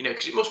me, you know,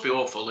 because it must be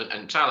awful.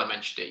 And Tyler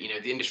mentioned it, you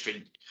know, the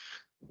industry,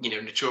 you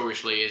know,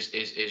 notoriously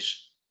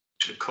is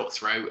sort of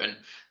cutthroat, and,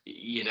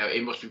 you know,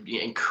 it must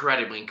be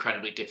incredibly,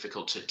 incredibly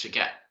difficult to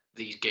get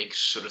these gigs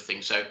sort of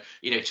thing. So,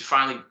 you know, to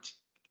finally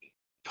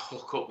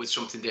hook up with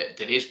something that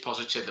is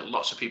positive, that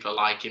lots of people are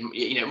liking,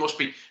 you know,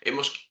 it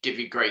must give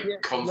you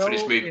great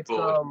confidence moving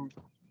forward.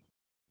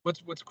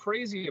 What's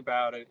crazy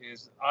about it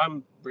is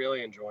I'm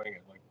really enjoying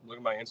it. Like, look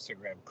at my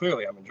Instagram.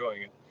 Clearly, I'm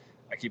enjoying it.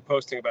 I keep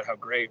posting about how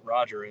great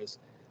Roger is.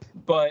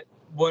 But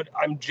what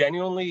I'm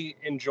genuinely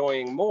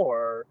enjoying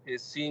more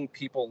is seeing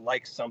people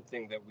like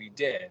something that we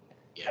did.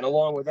 Yeah. And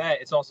along with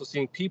that, it's also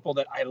seeing people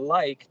that I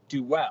like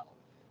do well.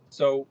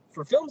 So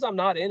for films I'm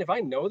not in, if I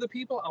know the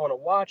people, I want to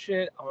watch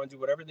it. I want to do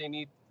whatever they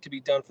need to be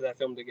done for that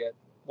film to get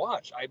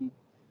watched.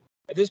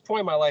 At this point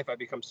in my life, I've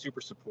become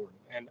super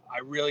supportive, and I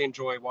really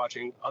enjoy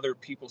watching other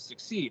people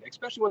succeed,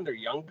 especially when they're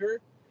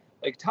younger,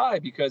 like Ty,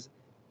 because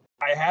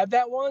I had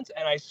that once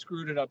and I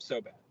screwed it up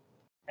so bad,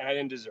 and I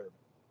didn't deserve it.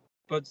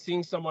 But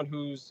seeing someone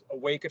who's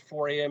awake at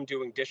 4 a.m.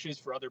 doing dishes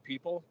for other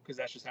people, because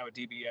that's just how a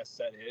DBS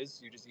set is,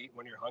 you just eat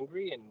when you're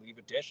hungry and leave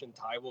a dish, and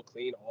Ty will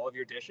clean all of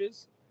your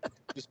dishes,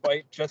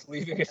 despite just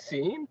leaving a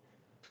scene.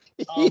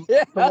 So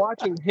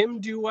watching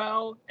him do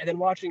well, and then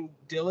watching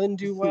Dylan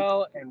do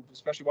well, and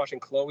especially watching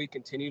Chloe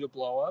continue to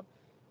blow up,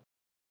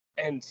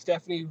 and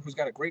Stephanie, who's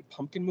got a great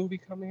pumpkin movie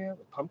coming out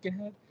with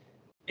Pumpkinhead,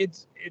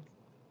 it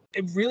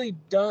really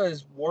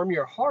does warm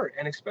your heart,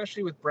 and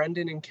especially with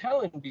Brendan and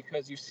Kellen,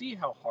 because you see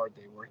how hard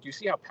they work, you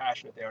see how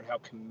passionate they are, and how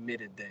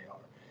committed they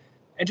are,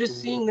 and just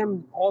seeing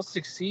them all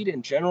succeed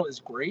in general is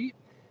great,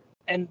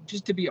 and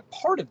just to be a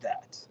part of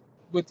that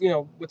with, you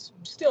know, what's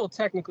still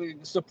technically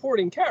the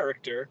supporting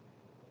character.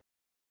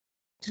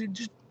 To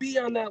just be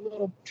on that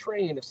little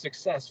train of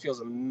success feels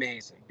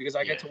amazing, because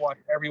I get to watch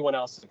everyone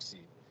else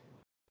succeed.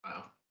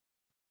 Wow.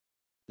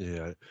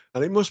 Yeah,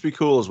 and it must be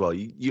cool as well.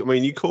 I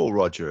mean, you call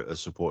Roger a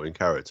supporting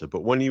character,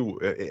 but when you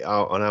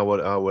and I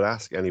would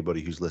ask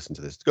anybody who's listened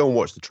to this to go and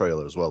watch the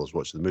trailer as well as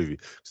watch the movie,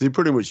 because they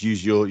pretty much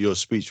use your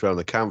speech around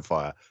the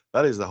campfire.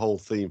 That is the whole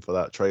theme for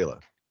that trailer.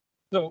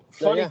 So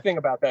funny thing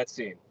about that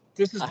scene.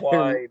 This is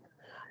why.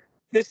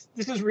 This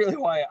is really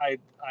why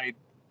I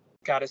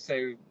gotta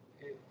say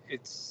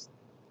it's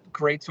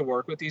great to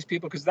work with these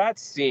people, because that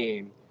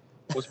scene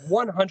was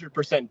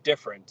 100%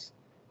 different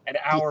an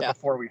hour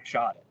before we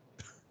shot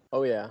it.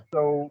 Oh yeah.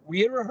 So we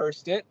had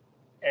rehearsed it,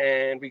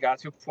 and we got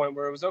to a point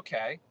where it was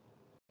okay,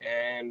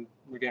 and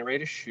we're getting ready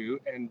to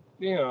shoot, and,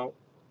 you know,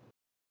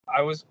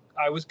 I was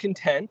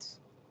content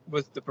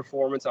with the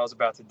performance I was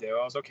about to do.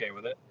 I was okay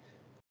with it,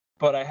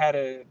 but I had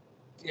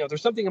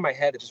there's something in my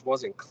head that just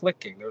wasn't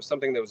clicking. There was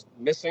something that was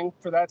missing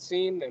for that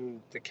scene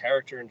and the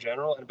character in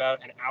general. And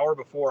about an hour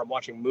before, I'm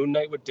watching Moon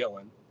Knight with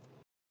Dylan,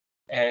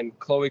 and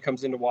Chloe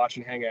comes in to watch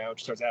and hang out.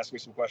 She starts asking me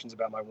some questions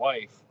about my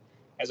wife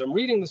as I'm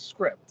reading the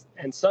script,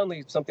 and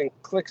suddenly something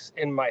clicks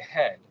in my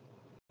head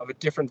of a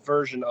different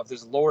version of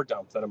this lore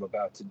dump that I'm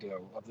about to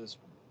do, of this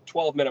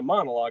 12-minute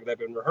monologue that I've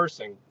been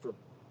rehearsing for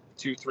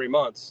 2-3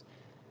 months.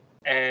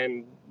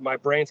 And my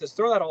brain says,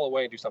 throw that all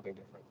away and do something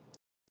different.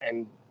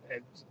 And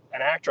as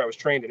an actor, I was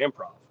trained in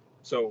improv.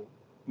 So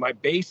my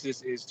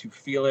basis is to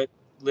feel it,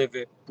 live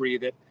it,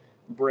 breathe it,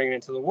 bring it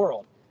into the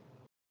world.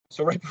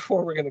 So right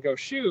before we're going to go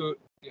shoot,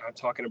 I'm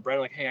talking to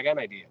Brendan like, hey, I got an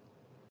idea.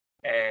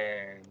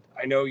 And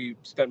I know you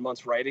spent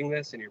months writing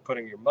this and you're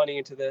putting your money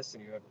into this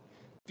and you have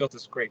built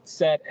this great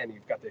set and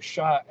you've got this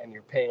shot and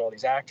you're paying all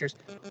these actors.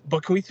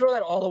 But can we throw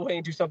that all away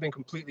and do something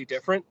completely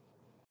different?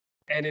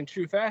 And in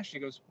true fashion,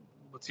 he goes,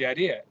 what's the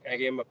idea? And I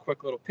gave him a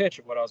quick little pitch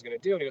of what I was going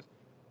to do. And he goes,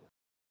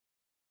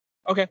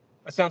 okay,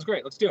 that sounds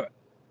great. Let's do it.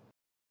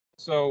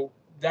 So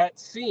that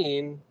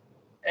scene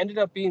ended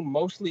up being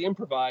mostly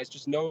improvised,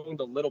 just knowing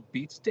the little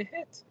beats to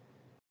hit.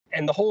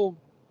 And the whole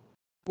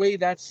way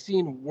that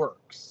scene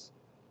works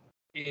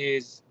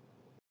is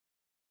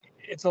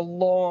it's a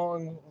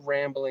long,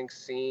 rambling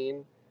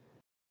scene.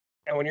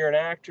 And when you're an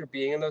actor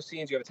being in those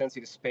scenes, you have a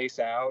tendency to space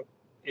out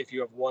if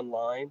you have one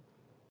line.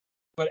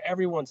 But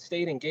everyone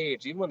stayed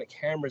engaged, even when the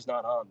camera's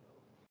not on them.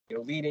 You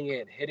know, leading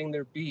in, hitting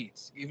their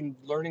beats, even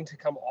learning to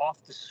come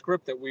off the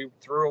script that we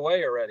threw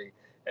away already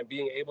and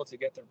being able to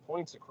get their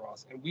points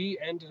across. And we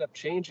ended up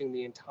changing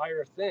the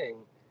entire thing.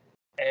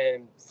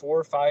 And 4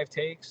 or 5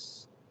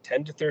 takes,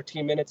 10 to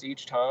 13 minutes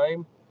each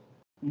time.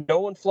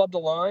 No one flubbed a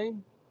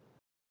line.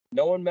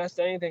 No one messed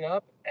anything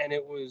up. And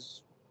it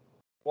was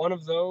one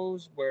of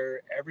those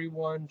where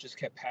everyone just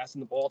kept passing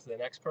the ball to the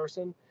next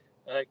person.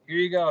 Like, here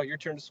you go, your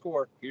turn to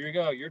score. Here you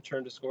go, your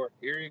turn to score.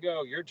 Here you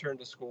go, your turn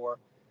to score.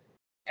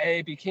 And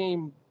it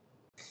became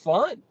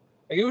fun.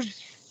 Like, it was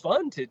just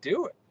fun to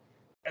do it.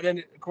 And then,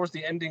 of course,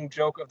 the ending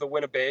joke of the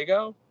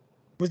Winnebago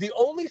was the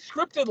only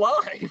scripted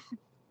line.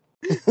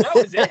 That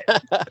was it.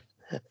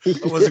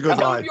 That was a good That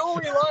line. was the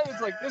only line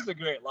that's like, this is a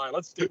great line.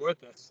 Let's stick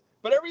with this.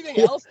 But everything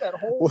else, that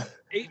whole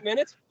 8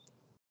 minutes.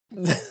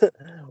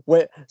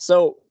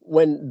 So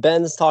when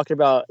Ben's talking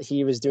about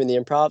he was doing the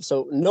improv,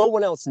 so no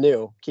one else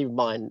knew. Keep in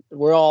mind,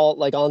 we're all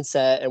like on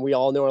set and we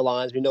all know our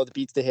lines. We know the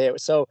beats to hit.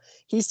 So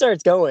he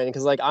starts going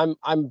because like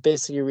I'm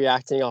basically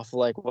reacting off of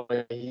like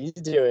what he's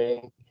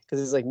doing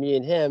because it's like me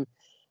and him,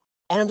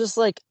 and I'm just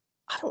like,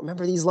 I don't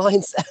remember these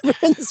lines ever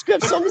in the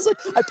script. So I'm just like,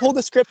 I pulled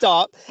the script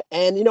up,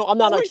 and you know I'm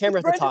not on camera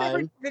at the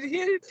time. Did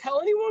he tell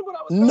anyone what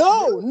I was?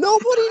 No,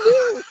 nobody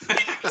knew.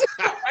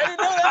 I didn't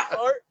know that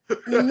part.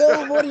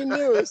 Nobody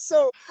knew.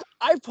 So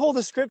I pull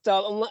the script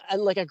out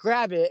and like I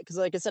grab it because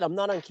like I said, I'm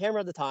not on camera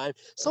at the time.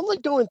 So I'm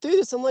like going through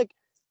this. I'm like,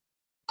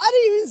 I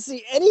didn't even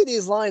see any of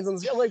these lines on the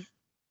screen. I'm like,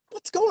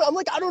 what's going on? I'm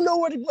like, I don't know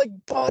where to like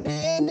butt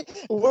in.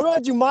 Where do I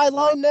do my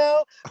line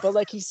now? But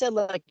like he said,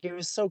 like it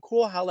was so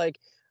cool how like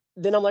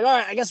then I'm like, all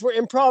right, I guess we're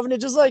improvising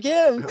it just like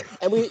him.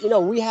 And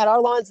we had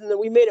our lines and then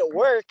we made it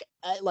work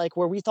at like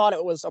where we thought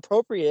it was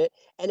appropriate,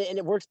 and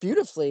it works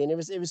beautifully. And it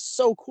was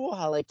so cool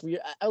how like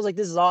I was like,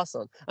 this is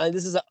awesome.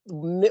 This is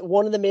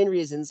one of the main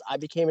reasons I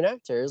became an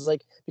actor is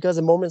like because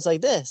of moments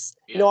like this.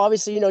 Yeah. You know,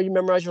 obviously, you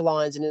memorize your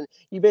lines and then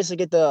you basically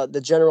get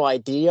the general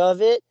idea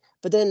of it.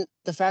 But then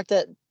the fact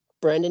that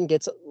Brandon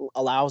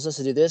allows us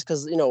to do this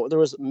because there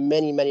was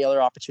many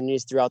other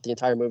opportunities throughout the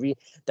entire movie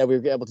that we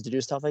were able to do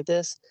stuff like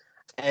this.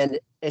 And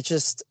it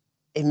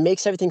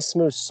makes everything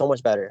smooth so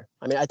much better.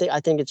 I mean, I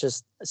think it's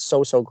just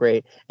so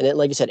great. And it,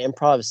 like you said,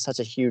 improv is such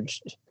a huge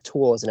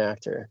tool as an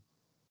actor.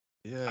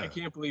 Yeah. I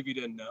can't believe you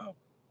didn't know.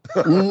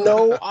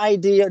 No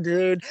idea,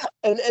 dude.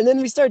 And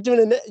then we started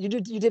doing it. You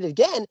did it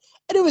again,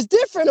 and it was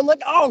different. I'm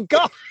like, oh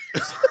god.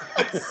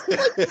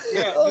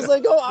 I was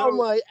like, oh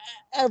my!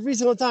 Every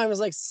single time it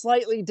was like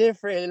slightly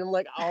different, and I'm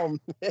like, oh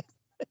man.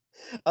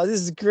 Oh, this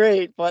is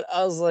great, but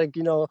I was like,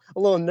 a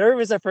little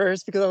nervous at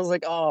first because I was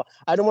like, oh,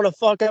 I don't want to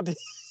fuck up his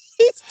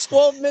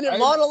 12-minute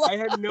monologue. I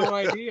had no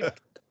idea.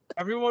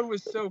 Everyone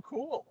was so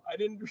cool. I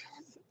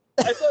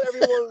thought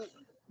everyone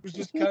was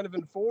just kind of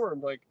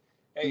informed, like,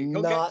 hey,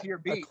 he'll get to your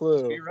beat.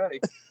 Just be ready.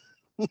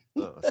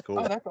 Oh, that's cool.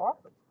 Oh, that's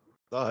awesome.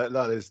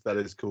 That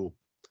is cool.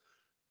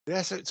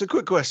 Yeah, so it's a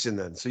quick question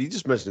then. So you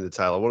just mentioned it,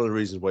 Tyler. One of the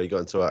reasons why you got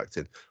into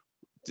acting.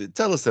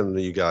 Tell us then,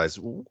 you guys,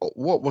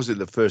 what was it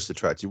that first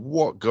attracted you?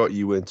 What got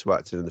you into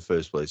acting in the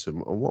first place,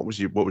 and what was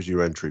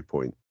your entry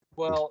point?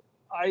 Well,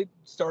 I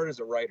started as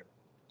a writer.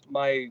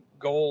 My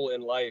goal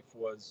in life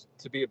was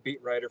to be a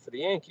beat writer for the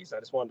Yankees. I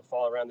just wanted to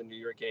follow around the New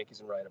York Yankees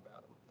and write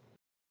about them.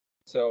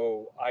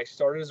 So I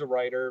started as a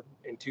writer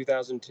in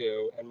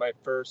 2002, and my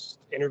first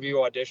interview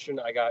audition,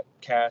 I got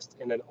cast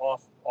in an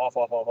off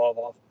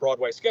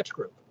Broadway sketch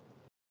group,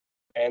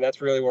 and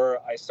that's really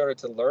where I started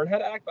to learn how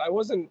to act. But it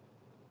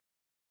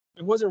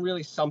wasn't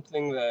really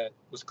something that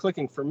was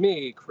clicking for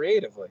me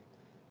creatively.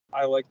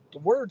 I liked the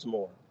words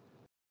more.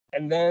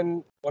 And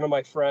then one of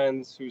my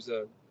friends, who's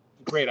a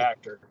great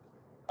actor,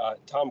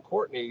 Tom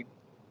Courtney,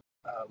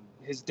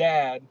 his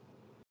dad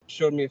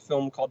showed me a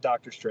film called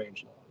Dr.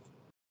 Strangelove,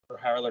 or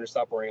How I Learned to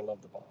Stop Worrying and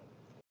Love the Bomb.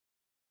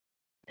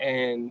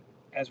 And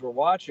as we're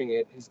watching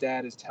it, his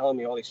dad is telling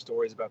me all these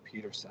stories about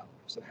Peter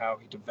Sellers and how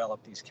he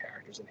developed these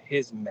characters and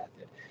his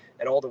method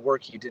and all the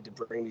work he did to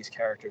bring these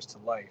characters to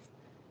life.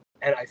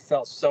 And I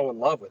fell so in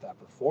love with that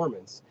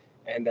performance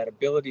and that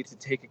ability to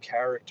take a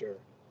character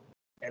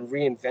and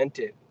reinvent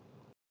it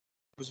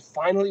was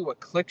finally what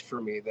clicked for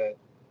me, that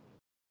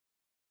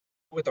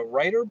with a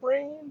writer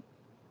brain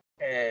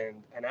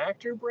and an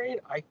actor brain,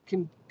 I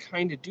can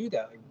kind of do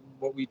that. Like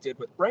what we did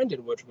with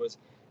Brendan, which was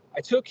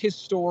I took his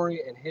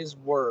story and his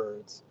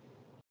words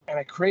and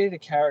I created a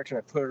character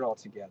and I put it all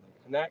together.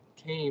 And that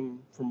came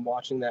from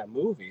watching that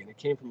movie, and it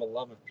came from a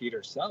love of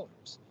Peter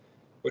Sellers,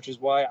 which is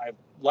why I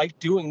like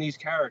doing these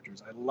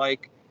characters. I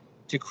like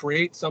to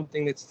create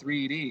something that's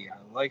 3D.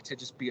 I like to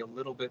just be a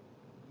little bit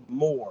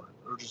more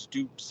or just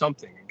do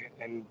something.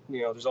 And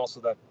there's also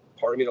that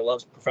part of me that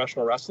loves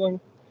professional wrestling.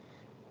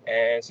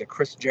 And it's a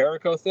Chris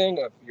Jericho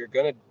thing of you're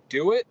going to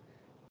do it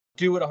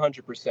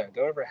 100%.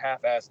 Don't ever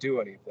half-ass do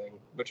anything,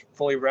 which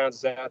fully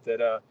rounds out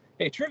that,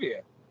 hey,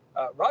 trivia.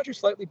 Roger's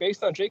slightly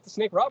based on Jake the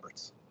Snake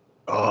Roberts.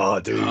 Oh,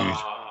 dude.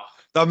 Oh,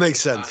 That makes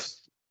sense.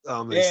 nice.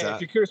 That makes Yeah, sense.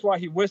 if you're curious why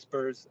he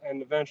whispers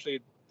and eventually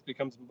it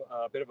becomes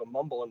a bit of a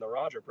mumble in the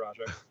Roger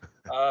project,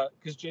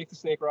 because Jake the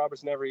Snake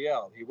Roberts never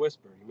yelled. He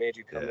whispered. He made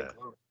you come in.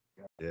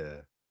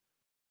 Yeah.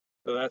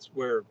 So that's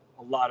where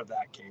a lot of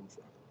that came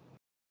from.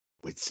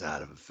 Which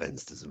side of a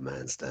fence does a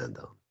man stand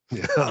on?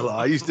 Yeah,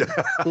 I used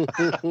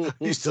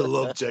to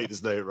love Jake the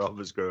Snake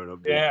Roberts growing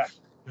up. Dude. Yeah.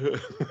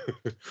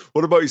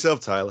 What about yourself,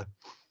 Tyler?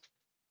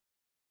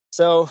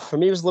 So for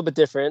me, it was a little bit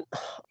different.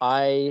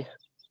 I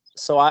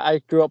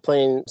grew up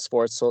playing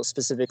sports, so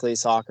specifically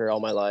soccer all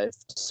my life.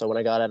 So when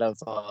I got out of,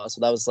 so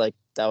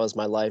that was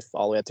my life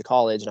all the way up to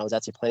college, and I was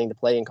actually planning to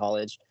play in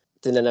college.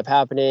 Didn't end up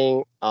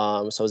happening. So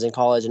I was in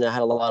college, and I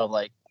had a lot of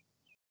I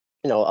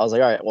was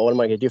like, all right, well, what am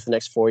I going to do for the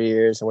next 4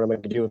 years, and what am I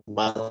going to do with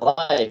my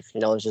life?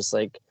 It's just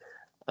like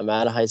I'm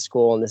out of high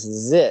school, and this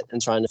is it,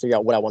 and trying to figure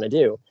out what I want to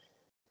do.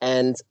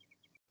 And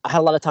I had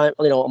a lot of time,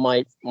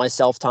 my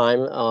self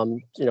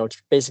time,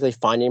 basically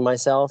finding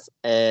myself.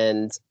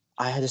 And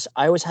I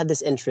always had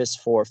this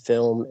interest for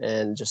film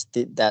and just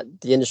the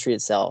industry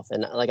itself.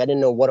 And I didn't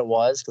know what it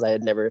was because I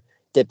had never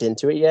dipped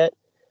into it yet.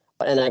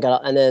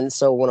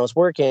 So when I was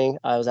working,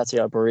 I was actually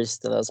a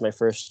barista. That was my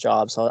first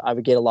job. So I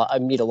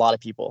meet a lot of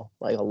people,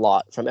 like a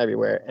lot from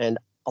everywhere. And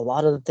a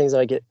lot of the things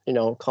that I get,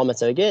 comments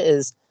that I get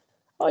is,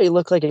 oh, you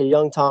look like a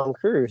young Tom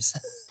Cruise.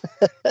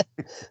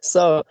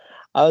 So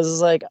I was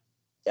just like,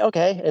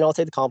 okay, and I'll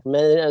take the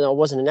compliment. And I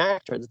wasn't an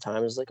actor at the time.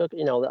 I was like,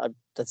 okay,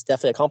 that's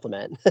definitely a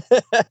compliment.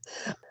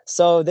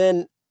 So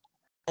then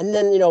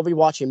be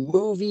watching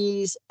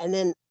movies, and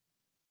then,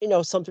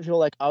 some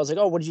people I was like,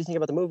 oh, what did you think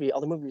about the movie? Oh,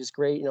 the movie was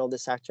great,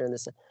 this actor and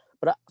this.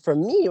 But for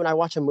me, when I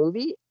watch a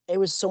movie, it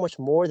was so much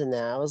more than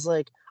that. I was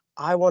like,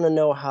 I want to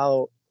know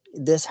how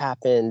this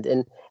happened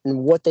and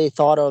what they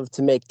thought of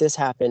to make this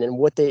happen and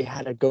what they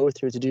had to go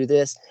through to do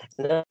this.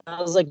 And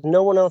I was like,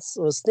 no one else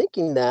was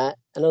thinking that.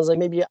 And I was like,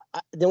 maybe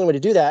the only way to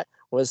do that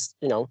was,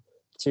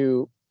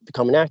 to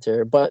become an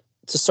actor. But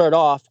to start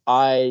off,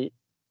 I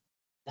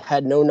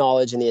had no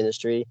knowledge in the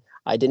industry.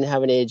 I didn't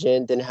have an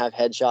agent, didn't have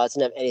headshots,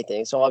 didn't have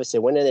anything. So obviously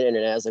I went on the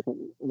internet. I was like,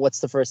 what's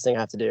the first thing I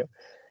have to do?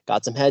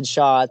 Got some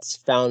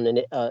headshots, found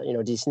an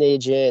decent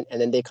agent, and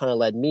then they kind of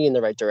led me in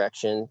the right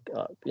direction,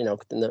 in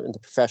the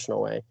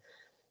professional way.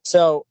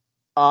 So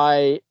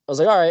I was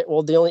like, all right,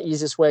 well, the only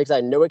easiest way, because I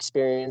had no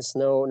experience,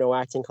 no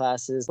acting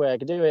classes, the way I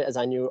could do it is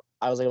I knew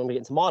I was going to get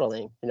into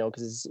modeling,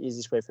 because it's the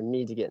easiest way for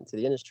me to get into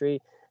the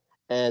industry.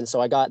 And so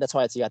that's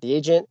why I got the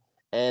agent.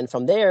 And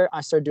from there, I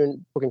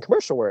started booking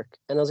commercial work.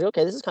 And I was like,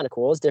 okay, this is kind of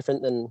cool. It's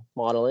different than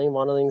modeling.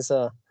 Modeling's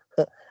a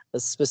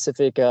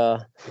specific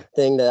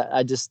thing that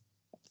I just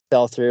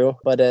fell through.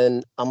 But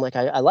then I'm like,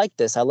 I like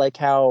this. I like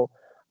how,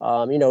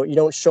 you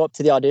don't show up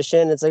to the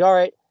audition. It's like, all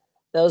right,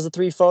 that was the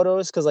 3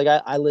 photos. Because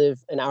I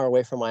live an hour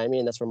away from Miami,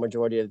 and that's where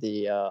majority of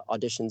the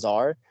auditions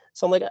are.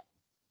 So I'm like,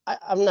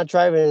 I'm not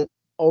driving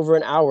over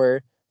an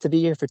hour to be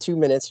here for 2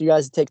 minutes. You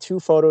guys take 2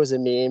 photos of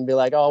me and be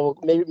like, oh,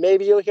 well,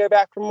 maybe you'll hear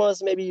back from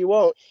us, maybe you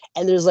won't.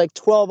 And there's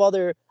 12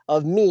 other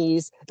of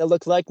me's that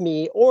look like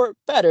me or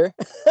better.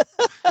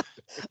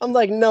 I'm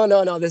like, no,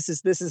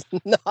 this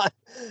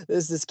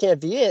can't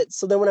be it.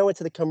 So then when I went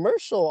to the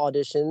commercial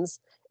auditions,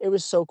 it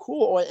was so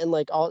cool.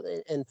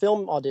 And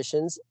film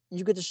auditions,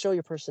 you get to show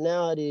your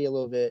personality a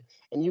little bit,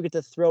 and you get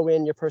to throw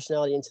in your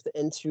personality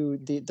into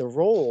the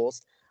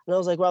roles. And I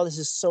was like, wow, this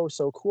is so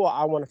cool.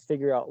 I want to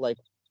figure out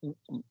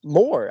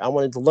more. I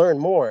wanted to learn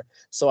more.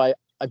 So I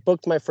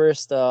booked my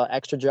first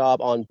extra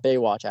job on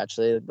Baywatch,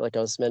 actually, like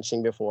I was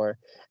mentioning before.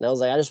 And I was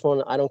like,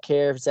 I don't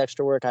care if it's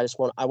extra work. I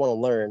want to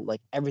learn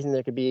everything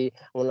there could be.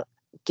 I want to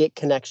get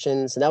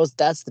connections. And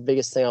that's the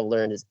biggest thing I've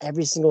learned is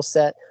every single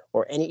set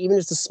or even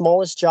just the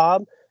smallest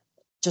job,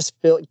 just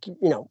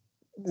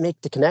make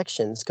the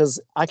connections. Because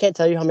I can't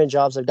tell you how many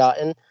jobs I've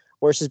gotten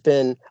where it's just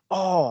been,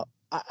 oh,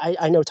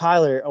 I know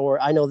Tyler, or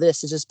I know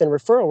this. It's just been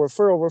referral.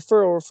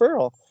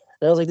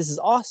 And I was like, this is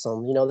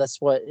awesome.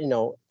 That's what,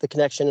 the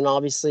connection. And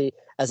obviously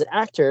as an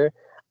actor,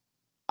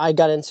 I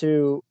got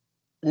into,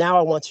 now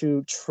I want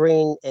to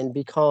train and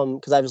become,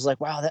 because I was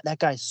like, wow, that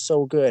guy's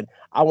so good.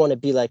 I want to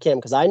be like him,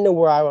 because I know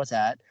where I was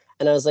at.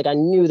 And I was like, I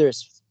knew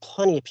there's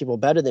plenty of people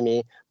better than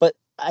me, but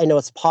I know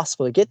it's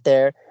possible to get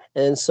there.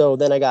 And so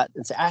then I got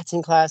into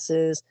acting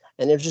classes,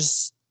 and it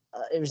was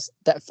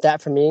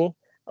that for me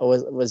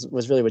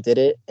was really what did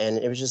it. And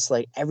it was just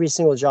every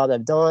single job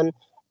I've done.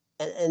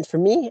 And for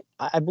me,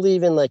 I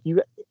believe in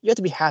you have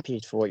to be happy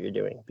for what you're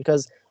doing,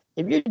 because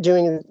if you're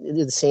doing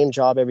the same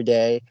job every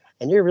day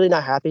and you're really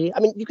not happy, I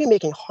mean, you can be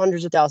making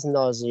hundreds of thousands of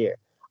dollars a year.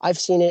 I've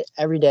seen it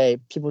every day.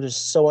 People are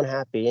just so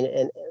unhappy,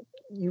 and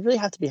you really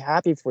have to be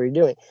happy for what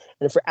you're doing.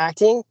 And for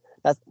acting,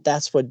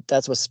 that's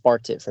what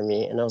sparked it for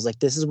me. And I was like,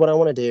 this is what I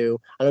want to do.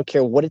 I don't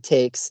care what it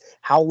takes,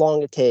 how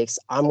long it takes.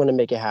 I'm going to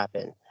make it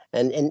happen.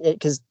 And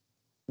because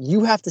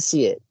you have to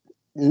see it.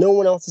 No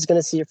one else is going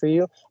to see it for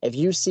you. If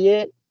you see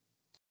it,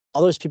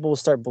 others people will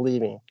start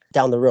believing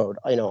down the road,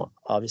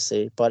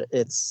 obviously, but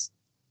that's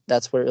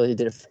what really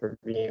did it for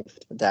me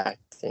with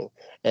acting.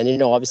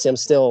 And, obviously I'm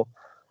still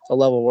a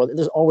level where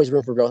there's always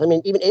room for growth. I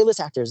mean, even A-list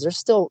actors, they're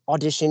still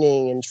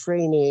auditioning and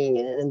training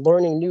and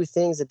learning new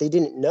things that they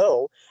didn't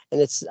know.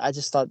 And I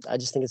just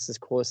think it's the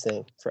coolest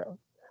thing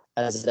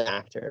as an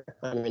actor.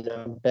 I mean,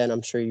 Ben,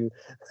 I'm sure you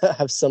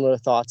have similar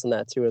thoughts on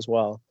that too as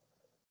well.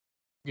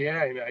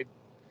 Yeah,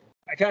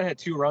 I kind of had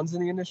two runs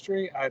in the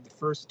industry. I had the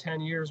first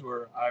 10 years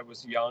where I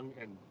was young,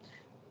 and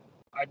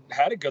I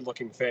had a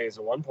good-looking phase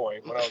at one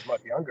point when I was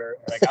much younger,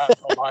 and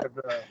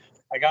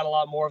I got a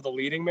lot more of the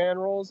leading man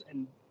roles,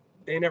 and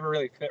they never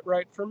really fit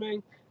right for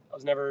me. I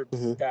was never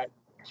that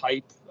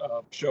hype,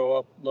 show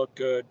up, look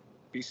good,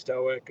 be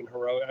stoic and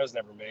heroic. That was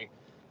never me.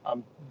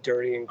 I'm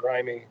dirty and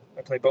grimy.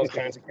 I play both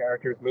kinds of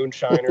characters,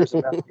 moonshiners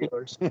and meth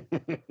dealers.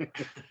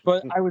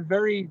 But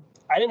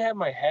I didn't have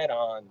my head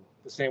on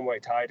the same way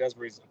Ty does,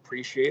 where he's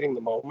appreciating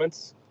the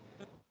moments.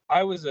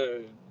 I was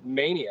a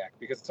maniac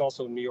because it's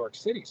also New York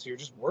City, so you're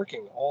just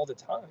working all the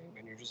time,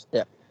 and you're just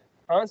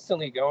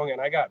constantly going,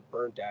 and I got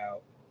burnt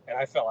out, and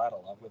I fell out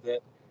of love with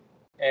it.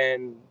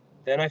 And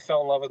then I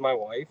fell in love with my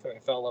wife, and I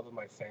fell in love with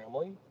my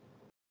family,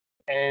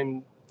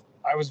 and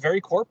I was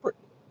very corporate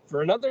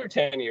for another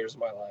 10 years of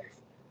my life.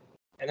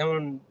 And then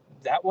when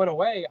that went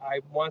away, I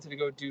wanted to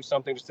go do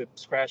something just to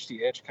scratch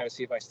the itch, kind of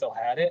see if I still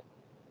had it.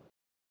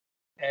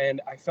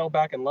 And I fell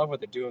back in love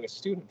with it, doing a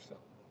student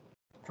film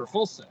for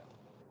Full Sail.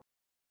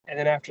 And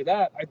then after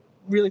that, I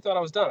really thought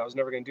I was done. I was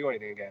never going to do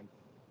anything again.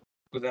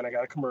 But then I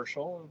got a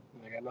commercial,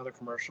 and I got another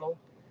commercial,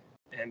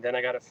 and then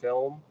I got a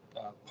film,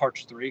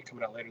 Parts 3,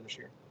 coming out later this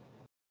year.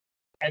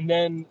 And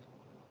then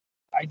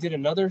I did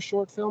another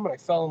short film, and I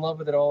fell in love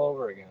with it all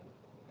over again.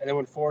 And then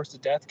when Forest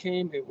of Death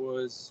came, it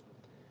was,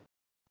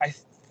 I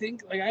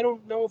think, I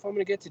don't know if I'm going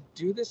to get to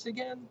do this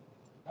again.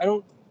 I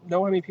don't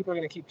know how many people are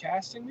going to keep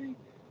casting me.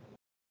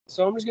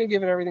 So I'm just going to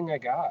give it everything I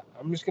got.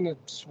 I'm just going to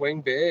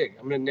swing big.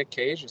 I'm going to Nick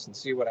Cage this and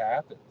see what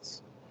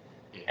happens.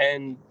 Yeah.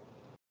 And,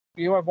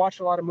 I've watched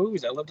a lot of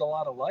movies. I lived a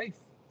lot of life.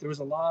 There was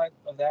a lot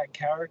of that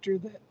character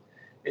that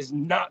is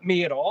not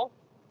me at all.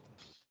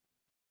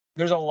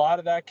 There's a lot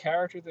of that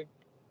character that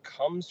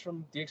comes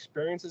from the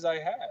experiences I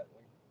had.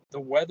 The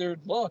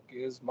weathered look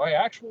is my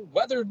actual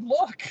weathered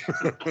look.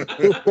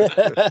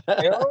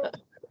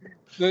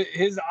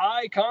 His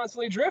eye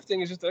constantly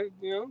drifting is just,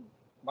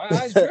 my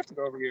eyes drifted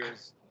over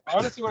years.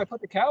 Honestly, when I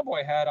put the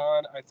cowboy hat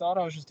on, I thought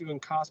I was just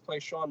doing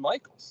cosplay Shawn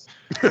Michaels.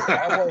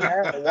 Cowboy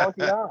hat, a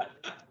wonky eye.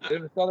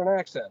 Did a southern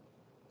accent.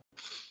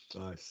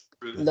 Nice.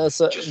 No,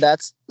 so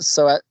that's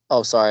so.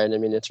 Sorry, I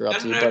didn't mean to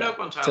interrupt you.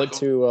 But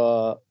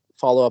to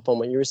follow up on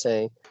what you were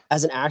saying,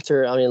 as an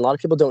actor, I mean, a lot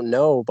of people don't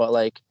know, but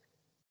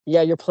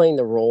you're playing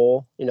the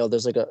role.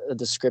 There's a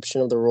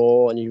description of the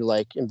role, and you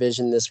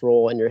envision this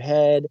role in your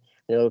head.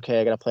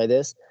 Okay, I gotta play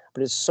this.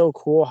 But it's so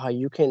cool how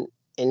you can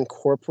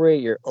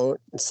incorporate your own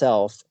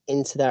self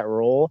into that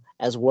role,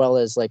 as well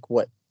as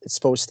what it's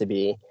supposed to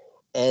be.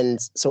 And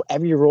so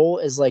every role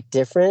is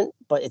different,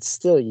 but it's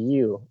still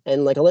you.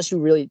 And unless you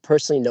really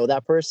personally know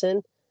that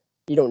person,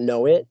 you don't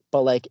know it.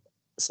 But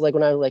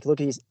when I look at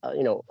these,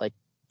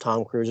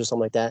 Tom Cruise or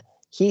something like that,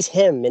 he's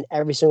him in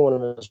every single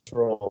one of his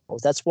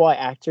roles. That's why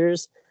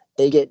actors,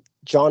 they get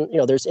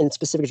there's in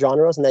specific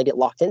genres and they get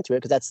locked into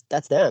it because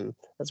that's them.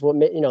 That's what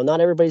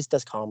not everybody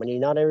does comedy,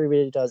 not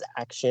everybody does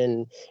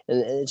action,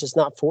 and it's just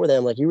not for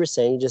them. Like you were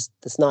saying,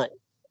 it's not.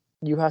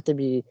 You have to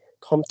be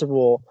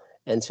comfortable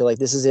and feel like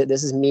this is it.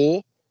 This is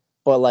me,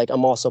 but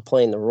I'm also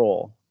playing the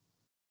role,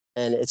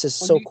 and it's just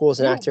so cool as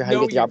an actor how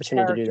you get the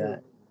opportunity to do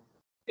that.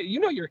 You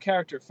know your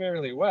character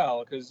fairly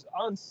well because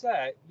on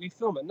set we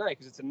film at night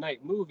because it's a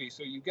night movie,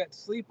 so you get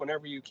sleep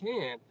whenever you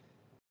can.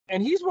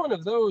 And he's one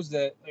of those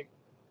that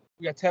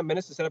we got 10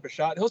 minutes to set up a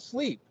shot. He'll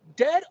sleep,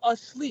 dead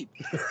asleep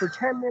for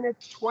 10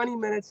 minutes, 20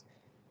 minutes.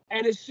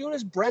 And as soon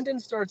as Brendan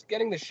starts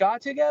getting the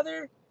shot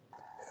together,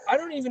 I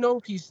don't even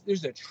know if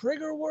there's a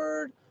trigger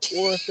word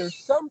or if there's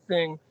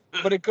something,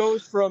 but it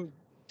goes from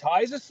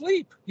Ty's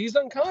asleep, he's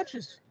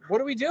unconscious, what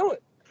are we doing?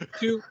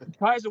 To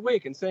Ty's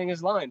awake and saying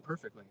his line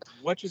perfectly.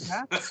 What just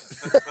happened?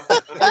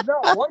 It's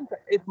not one thing.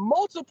 It's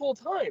multiple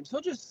times.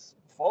 He'll just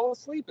fall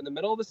asleep in the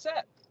middle of the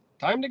set.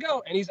 Time to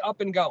go. And he's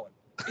up and going.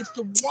 It's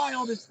the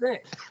wildest thing.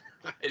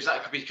 Is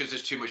that because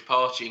there's too much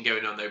partying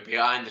going on though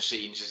behind the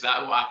scenes? Is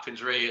that what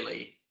happens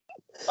really?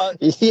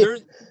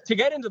 To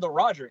get into the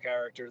Roger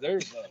character,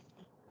 there's a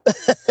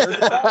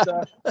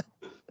process.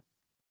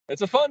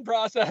 It's a fun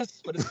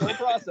process, but it's still a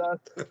process.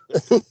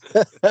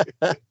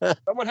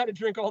 Someone had to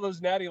drink all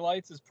those natty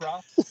lights as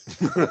props.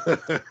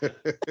 I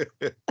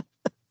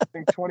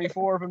think 20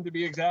 24 of them to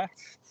be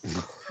exact.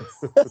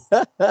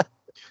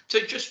 So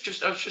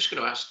I was just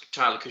going to ask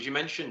Tyler, because you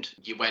mentioned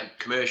you went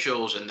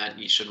commercials and then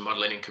you sort of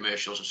modelling in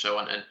commercials and so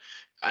on,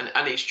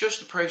 and it's just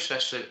the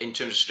process in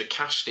terms of sort of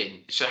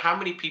casting. So how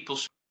many people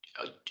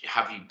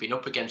have you been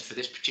up against for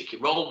this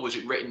particular role? Was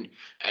it written,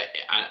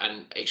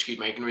 and excuse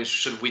my ignorance,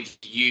 sort of with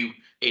you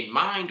in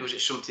mind? Was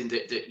it something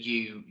that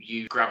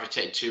you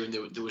gravitated to, and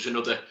there was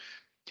another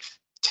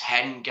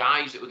 10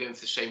 guys that were going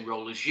for the same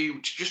role as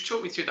you? Just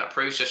talk me through that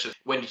process of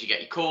when did you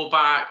get your call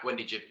back? When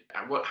did you?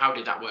 How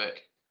did that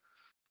work?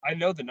 I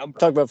know the number.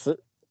 Talk about for,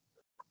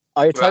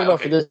 are you talking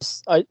about for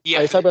this? Are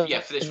you talking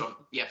about for this one.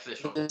 Yeah, for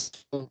this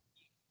one.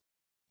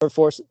 For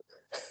Force.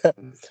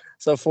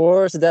 So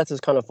Force of Death is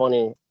kind of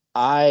funny.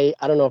 I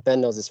don't know if Ben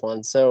knows this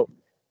one. So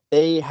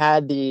they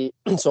had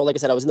so like I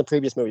said, I was in the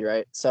previous movie,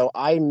 right? So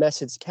I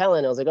messaged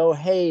Kellen. I was like, oh,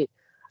 hey,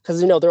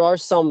 because there are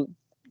some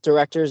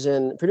directors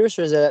and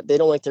producers that they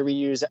don't like to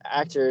reuse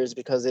actors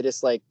because they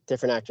just like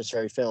different actors for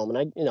every film,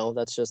 and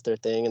that's just their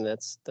thing, and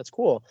that's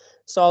cool.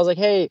 So I was like,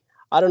 hey,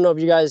 I don't know if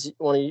you guys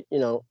want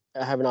to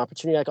have an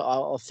opportunity,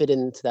 I'll fit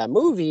into that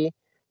movie.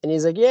 And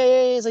he's like,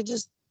 yeah. He's like,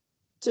 just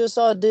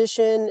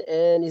audition,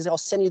 and he's like, I'll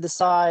send you the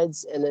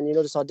sides, and then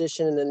just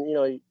audition, and then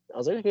I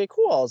was like, okay,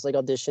 cool. I was like,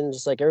 audition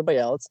just like everybody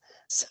else.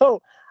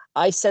 So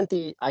I sent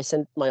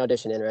my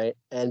audition in, right?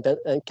 And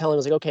Kellen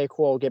was like, okay,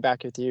 cool, I'll get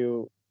back with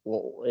you,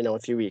 a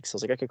few weeks. I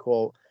was like, okay,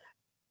 cool.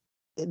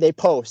 They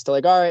post, they're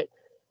like, all right,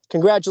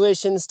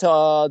 congratulations to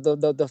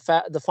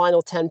the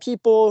final 10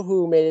 people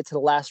who made it to the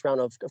last round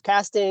of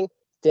casting.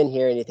 Didn't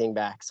hear anything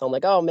back. So I'm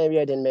like, oh, maybe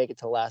I didn't make it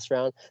to the last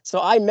round.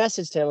 So I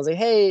messaged him. I was like,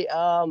 hey,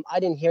 I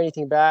didn't hear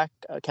anything back,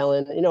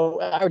 Kellen. I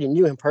already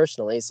knew him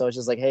personally. So it's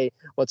just like, hey,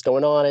 what's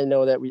going on? I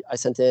know that I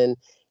sent in.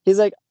 He's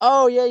like,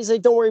 oh, yeah. He's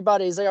like, don't worry about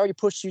it. He's like, I already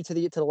pushed you to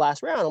the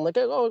last round. I'm like,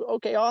 oh,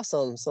 okay,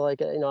 awesome. So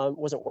like, I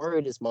wasn't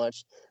worried as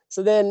much.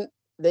 So then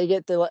they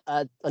get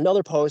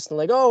another post and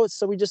like, oh,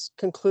 so we just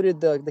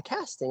concluded the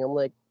casting. I'm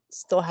like,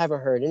 still haven't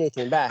heard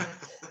anything back.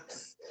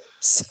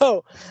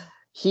 So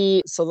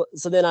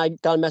then I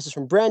got a message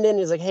from Brendan.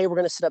 He's like, hey, we're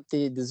going to set up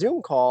the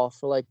Zoom call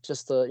for like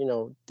just the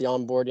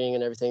onboarding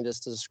and everything,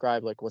 just to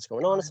describe like what's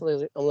going on. So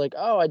I'm like,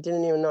 oh, I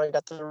didn't even know I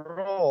got the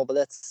role, but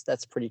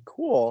that's pretty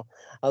cool.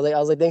 I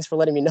was like, thanks for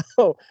letting me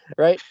know.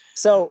 Right.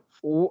 So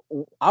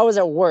I was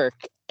at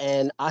work,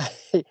 and I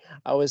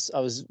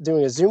was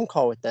doing a Zoom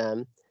call with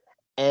them,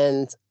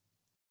 and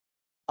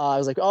I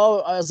was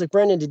like,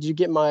 Brendan, did you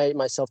get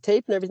my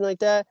self-tape and everything like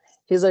that?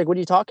 He's like, what are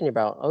you talking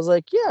about? I was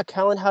like, yeah,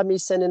 Kellen had me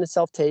send in a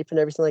self-tape and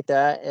everything like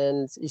that.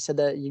 And he said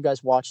that you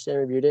guys watched it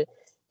and reviewed it.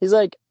 He's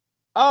like,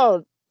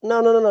 oh,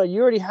 no.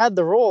 You already had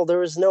the role. There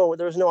was no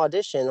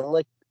audition. I'm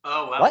like,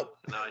 oh, wow. What?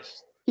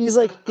 Nice. He's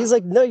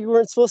like, no, you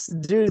weren't supposed to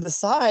do the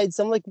sides.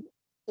 I'm like,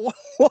 what?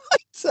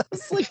 I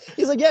was like,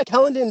 he's like, yeah,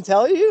 Kellen didn't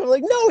tell you. I'm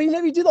like, no, he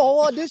made me do the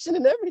whole audition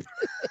and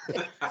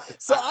everything.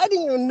 So I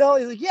didn't even know.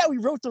 He's like, yeah, we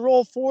wrote the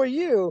role for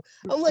you.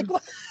 I'm like,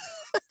 what?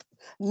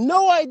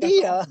 No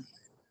idea.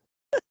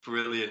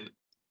 Brilliant.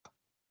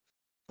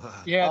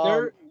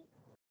 Yeah,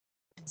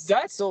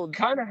 that's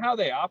kind of how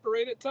they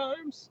operate at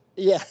times.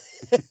 Yeah.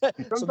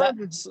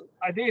 Sometimes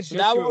I think it's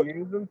just to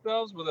amuse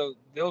themselves, where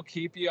they'll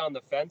keep you on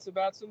the fence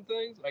about some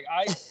things. Like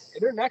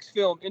in their next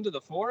film, Into the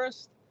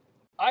Forest,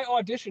 I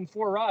auditioned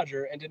for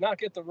Roger and did not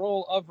get the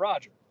role of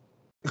Roger.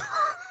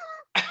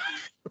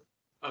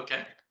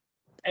 Okay.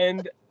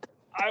 And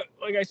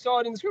I saw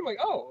it in the script, like,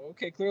 oh,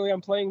 okay, clearly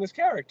I'm playing this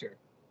character.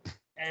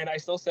 And I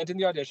still sent in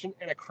the audition,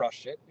 and I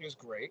crushed it. It was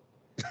great.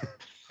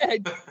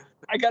 And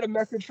I got a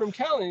message from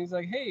Kellen. He's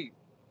like, hey,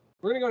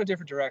 we're going to go in a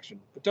different direction,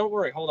 but don't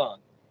worry, hold on.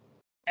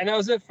 And that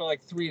was it for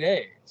like 3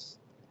 days.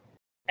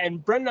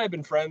 And Brent and I have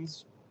been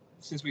friends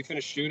since we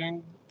finished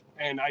shooting,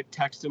 and I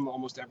text him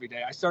almost every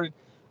day. I started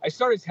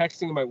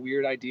texting him my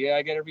weird idea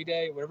I get every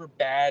day. Whatever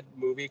bad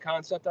movie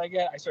concept I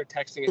get, I start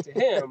texting it to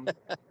him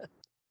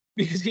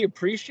because he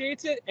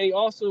appreciates it, and he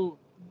also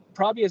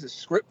probably has a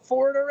script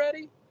for it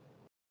already.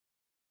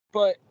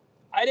 But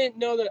I didn't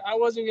know that I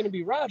wasn't going to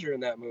be Roger in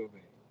that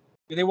movie.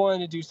 They wanted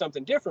to do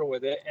something different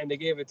with it, and they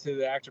gave it to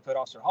the actor who played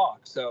Officer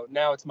Hawk. So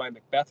now it's my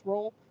Macbeth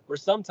role, where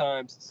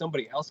sometimes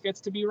somebody else gets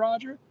to be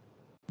Roger.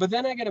 But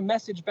then I get a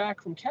message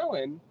back from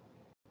Kellen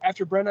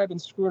after Brent and I have been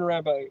screwing around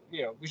about,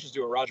 we should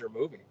do a Roger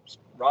movie.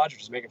 Roger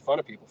just making fun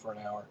of people for an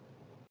hour.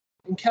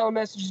 And Kellen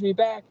messages me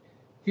back.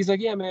 He's like,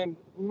 yeah, man,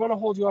 we want to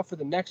hold you off for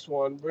the next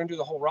one. We're going to do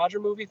the whole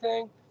Roger movie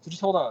thing. So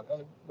just hold on. I was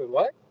like, wait,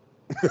 what?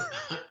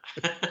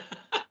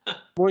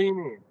 What do you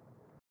mean?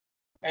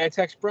 And I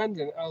text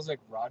Brendan. I was like,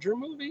 Roger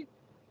movie?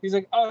 He's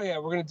like, oh, yeah,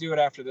 we're going to do it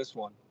after this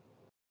one.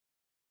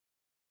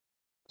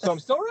 So I'm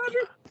still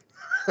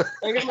Roger?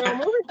 I get my own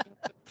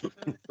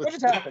movie? What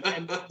just happened?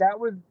 And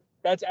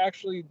that's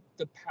actually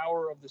the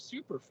power of the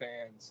super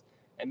fans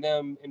and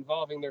them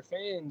involving their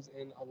fans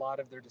in a lot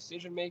of their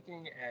decision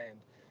making and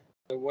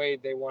the way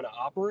they want to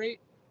operate,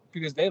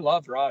 because they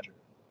loved Roger.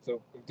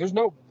 So there's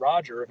no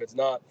Roger if it's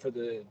not for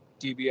the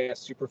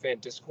DBS Superfan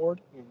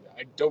Discord.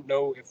 I don't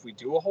know if we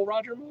do a whole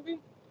Roger movie,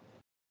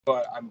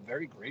 but I'm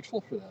very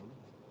grateful for them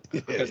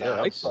because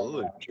I like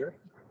Roger.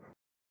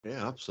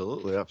 Yeah,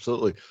 absolutely,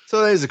 absolutely.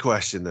 So there's a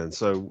question then.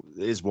 So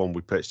here's one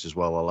we pitched as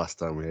well. Last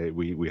time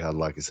we had,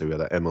 like I said, we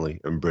had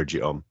Emily and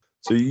Bridget on.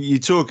 So you're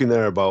talking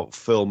there about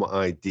film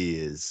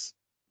ideas.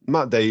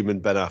 Matt Damon,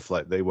 Ben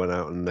Affleck, they went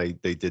out and they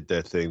did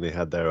their thing. They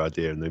had their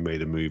idea and they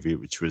made a movie,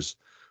 which was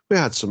we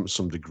had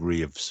some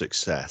degree of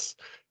success.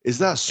 Is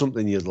that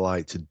something you'd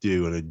like to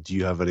do? And do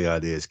you have any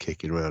ideas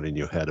kicking around in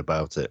your head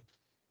about it?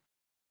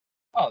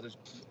 Oh, there's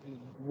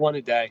one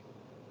a day.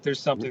 There's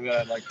something that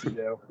I'd like to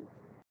do.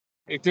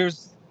 If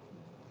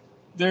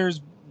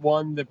there's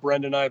one that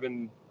Brendan and I have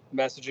been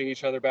messaging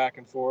each other back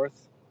and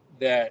forth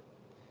that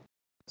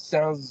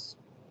sounds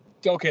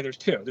okay. There's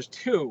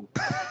two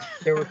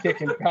that we're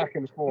kicking back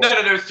and forth.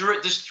 No.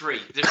 There's three.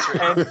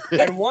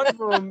 And one of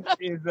them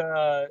is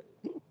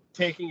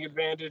taking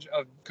advantage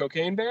of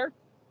Cocaine Bear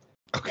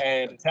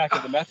and Attack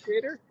of the Meth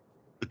Gator,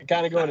 and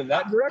kind of going in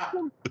that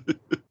direction.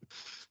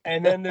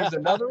 And then there's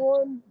another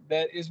one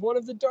that is one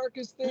of the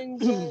darkest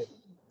things that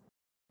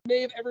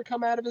may have ever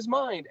come out of his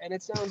mind, and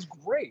it sounds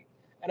great.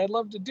 And I'd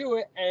love to do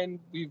it, and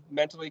we've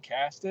mentally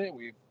cast it.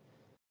 We've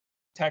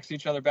texted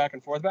each other back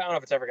and forth about it. I don't know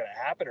if it's ever going to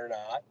happen or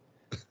not,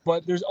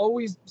 but there's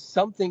always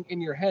something in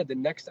your head. The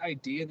next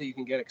idea that you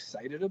can get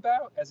excited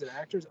about as an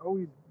actor is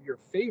always your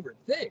favorite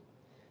thing.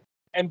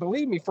 And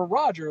believe me, for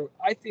Roger,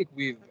 I think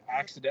we've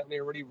accidentally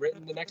already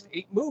written the next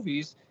 8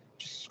 movies,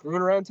 just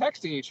screwing around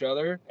texting each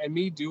other and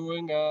me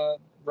doing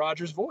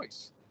Roger's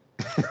voice.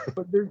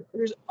 But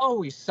there's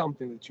always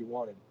something that you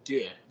want to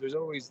do. Yeah. There's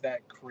always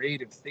that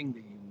creative thing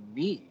that you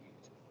need.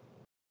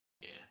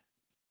 Yeah.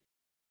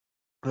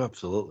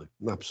 Absolutely.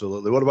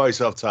 What about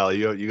yourself, Tyler?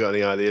 You got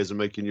any ideas of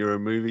making your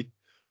own movie?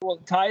 Well,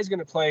 Ty's going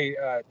to play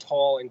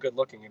tall and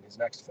good-looking in his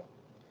next film.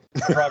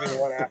 Probably the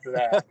one after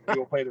that. He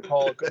will play the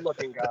tall,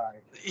 good-looking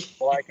guy,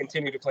 while I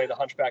continue to play the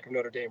Hunchback of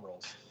Notre Dame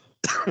roles.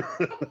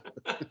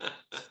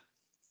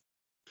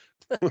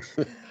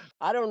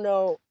 I don't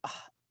know.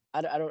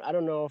 I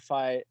don't know if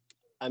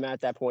I'm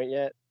at that point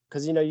yet,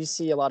 because you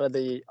see a lot of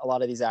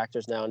these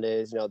actors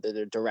nowadays.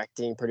 They're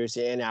directing,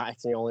 producing, and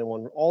acting all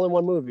in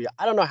one movie.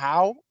 I don't know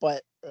how,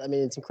 but I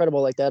mean it's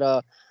incredible. Like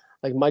that,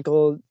 like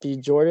Michael B.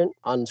 Jordan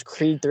on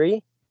Creed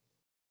 3,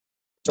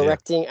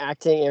 directing,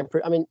 acting, and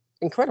I mean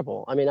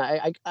incredible. I mean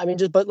I mean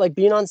just but like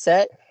being on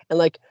set and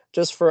like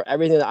just for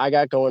everything that I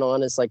got going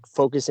on is like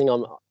focusing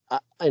on.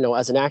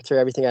 As an actor,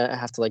 everything I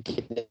have to like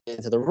get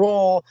into the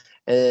role,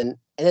 and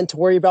then to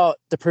worry about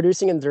the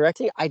producing and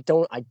directing, I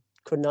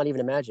could not even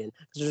imagine.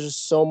 There's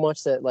just so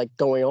much that like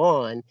going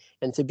on,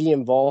 and to be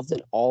involved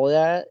in all of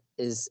that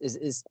is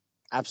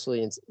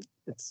absolutely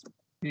it's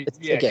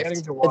a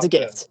gift. It's a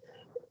gift.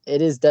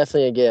 It is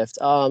definitely a gift.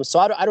 So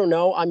I don't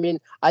know. I mean,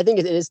 I think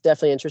it is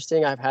definitely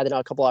interesting. I've had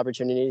a couple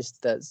opportunities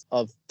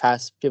of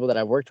past people that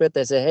I've worked with.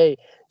 They say, "Hey,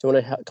 do you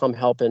want to come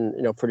help and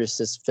produce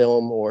this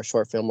film or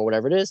short film or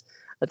whatever it is?"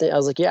 I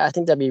was like, yeah, I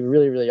think that'd be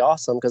really, really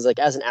awesome, because like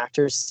as an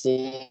actor,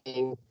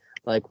 seeing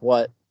like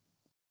what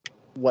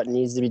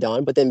needs to be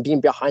done, but then being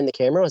behind the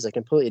camera is a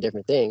completely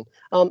different thing.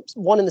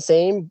 One and the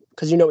same,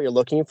 because you know what you're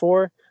looking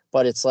for,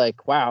 but it's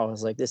like, wow, I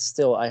was like, this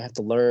still, I have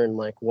to learn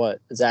like what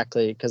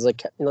exactly, because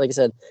like I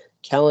said,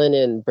 Kellen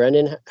and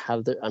Brendan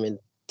have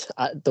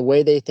the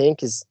way they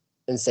think is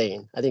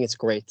insane. I think it's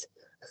great.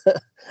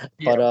 But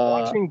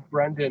watching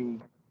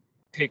Brendan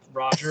take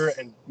Roger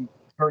and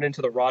turn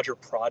into the Roger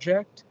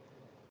Project,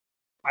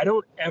 I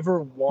don't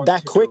ever want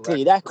that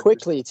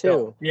quickly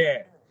too.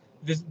 Yeah,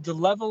 the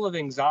level of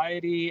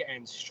anxiety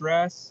and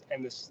stress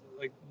and this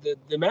like the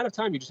amount of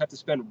time you just have to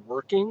spend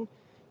working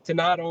to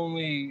not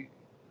only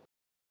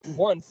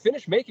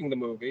finish making the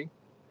movie,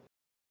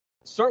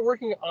 start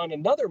working on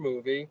another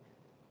movie,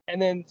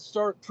 and then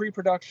start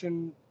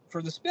pre-production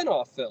for the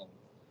spin-off film.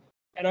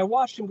 And I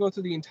watched him go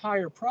through the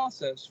entire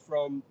process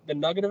from the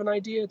nugget of an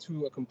idea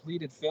to a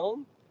completed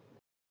film,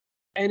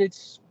 and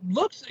it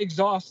looks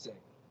exhausting.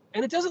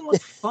 And it doesn't look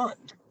fun.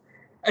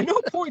 At no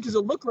point does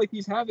it look like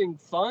he's having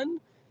fun.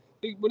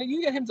 When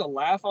you get him to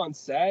laugh on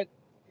set,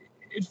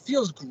 it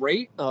feels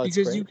great, because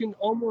great.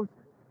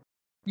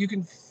 You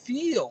can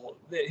feel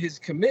that his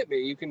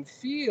commitment, you can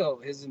feel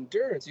his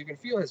endurance, you can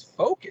feel his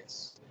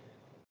focus,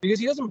 because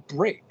he doesn't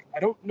break. I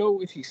don't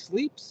know if he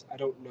sleeps. I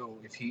don't know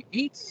if he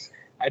eats.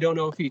 I don't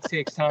know if he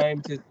takes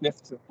time to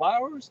sniff the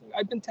flowers.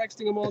 I've been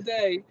texting him all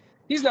day.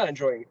 He's not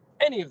enjoying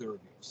any of the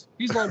reviews.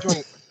 He's not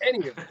enjoying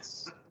any of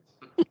this.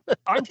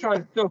 I'm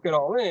trying to soak it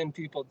all in,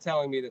 people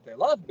telling me that they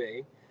love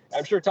me.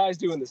 I'm sure Ty's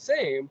doing the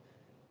same.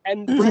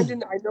 And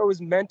Brendan, I know,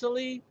 is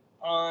mentally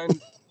on,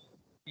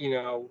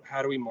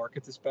 how do we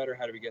market this better?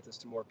 How do we get this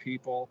to more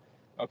people?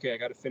 Okay, I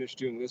got to finish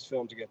doing this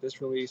film to get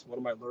this release. What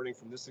am I learning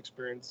from this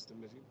experience to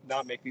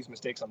not make these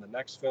mistakes on the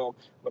next film?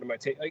 What am I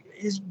taking? Like,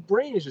 his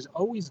brain is just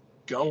always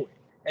going.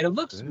 And it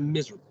looks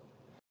miserable.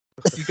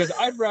 Because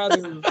I'd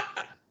rather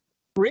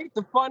create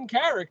the fun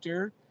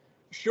character,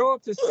 show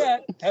up to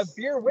set, have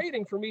beer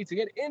waiting for me to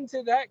get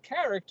into that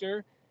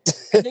character,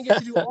 and then get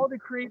to do all the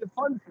creative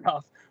fun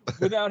stuff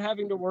without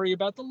having to worry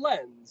about the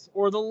lens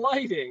or the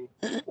lighting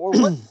or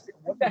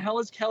what the hell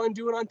is Kellen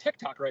doing on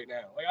TikTok right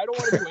now? Like, I don't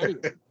want to do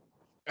anything.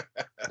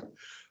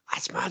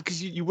 That's mad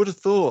because you would have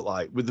thought,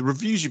 like, with the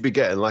reviews you'd be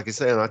getting, like I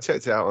say, and I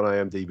checked it out on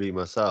IMDb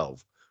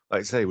myself. Like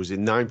I say, it was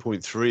in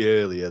 9.3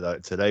 earlier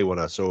today when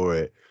I saw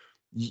it.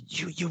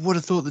 You would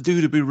have thought the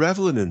dude would be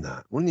reveling in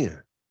that, wouldn't you?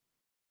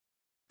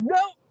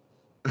 No,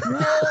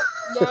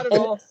 not at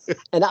all.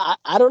 And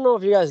I don't know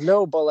if you guys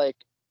know, but like,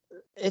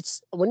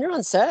 it's when you're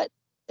on set,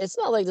 it's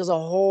not like there's a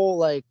whole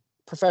like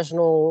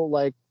professional,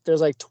 like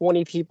there's like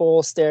 20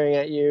 people staring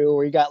at you,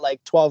 or you got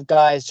like 12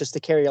 guys just to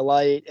carry a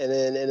light, and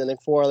then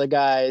like 4 other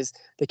guys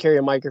to carry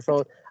a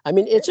microphone. I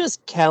mean, it's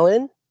just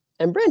Kellen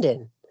and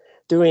Brendan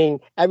doing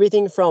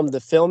everything from the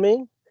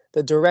filming,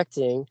 the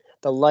directing,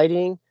 the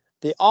lighting,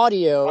 the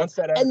audio,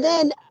 On-set and editing.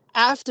 then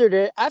after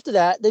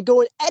that they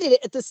go and edit it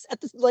at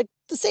the like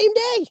the same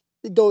day.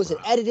 It goes and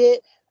edit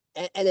it,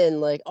 and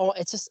then like, oh,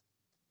 it's just,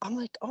 I'm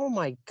like, oh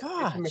my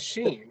gosh. It's a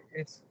machine.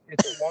 It's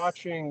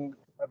watching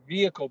a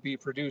vehicle be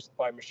produced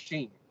by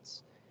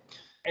machines,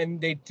 and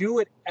they do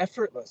it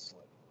effortlessly.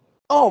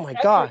 Oh my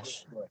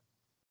gosh.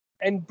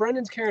 And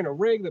Brendan's carrying a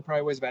rig that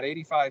probably weighs about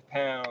 85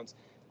 pounds.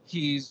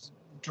 He's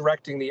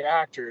directing the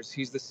actors.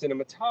 He's the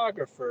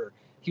cinematographer.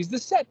 He's the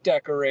set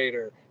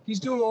decorator.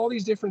 He's doing all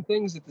these different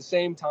things at the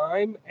same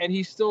time, and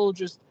he's still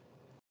just,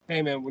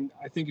 hey man,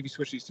 I think if you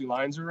switch these 2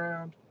 lines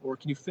around, or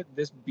can you fit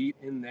this beat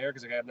in there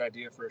because I got an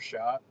idea for a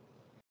shot.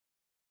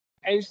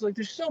 And it's like,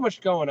 there's so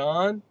much going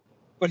on,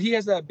 but he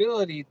has the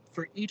ability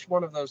for each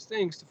one of those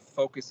things to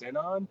focus in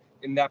on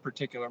in that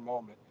particular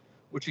moment,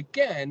 which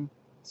again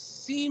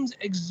seems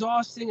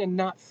exhausting and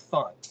not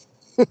fun.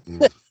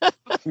 To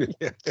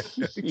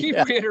keep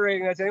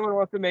reiterating that to anyone who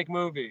wants to make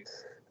movies,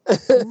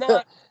 it's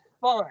not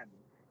fun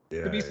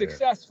to be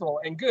successful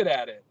and good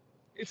at it.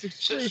 It's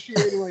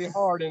excruciatingly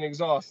hard and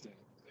exhausting.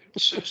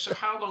 So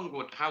how long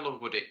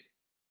would it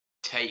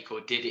take, or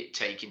did it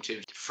take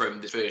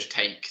from the first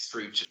take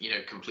through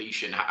to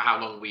completion? How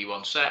long were you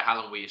on set?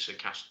 How long were you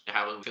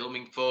how long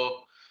filming for?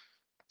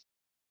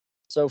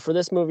 So for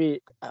this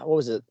movie, what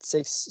was it,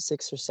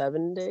 6 or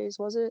 7 days,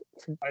 was it,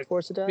 for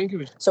Force of Death? I think it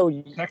was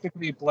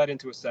technically bled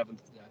into a 7th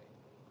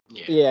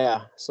day.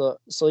 Yeah. So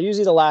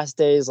usually the last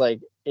days, like,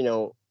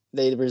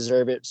 they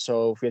reserve it.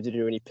 So if we have to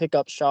do any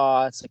pickup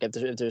shots, like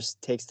if there's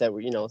takes that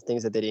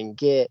things that they didn't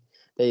get,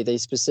 they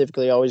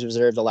specifically always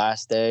reserve the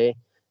last day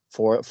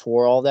for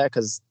all that,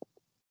 because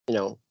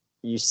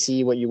you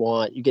see what you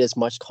want, you get as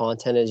much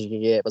content as you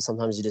can get, but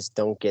sometimes you just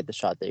don't get the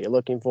shot that you're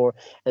looking for.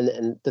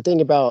 And the thing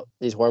about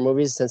these horror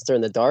movies, since they're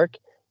in the dark,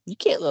 you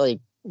can't really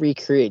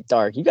recreate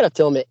dark. You got to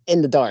film it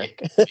in the dark.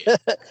 You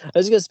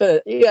got to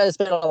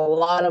spend a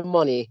lot of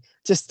money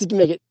just to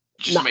make it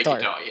not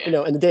dark, in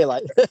the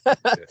daylight.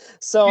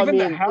 So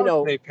even I mean,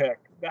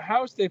 the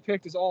house they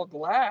picked is all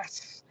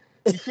glass.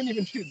 You couldn't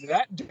even shoot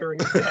that during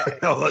the day.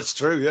 Oh, that's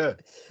true, yeah.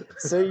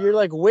 So you're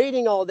like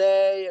waiting all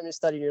day,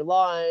 studying your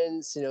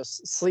lines,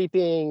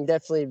 sleeping,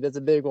 definitely that's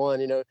a big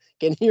one,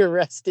 getting your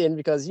rest in,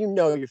 because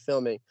you're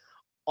filming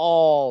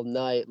all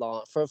night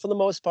long. For the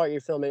most part, you're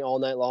filming all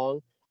night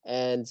long,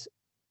 and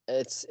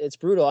it's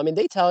brutal. I mean,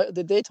 they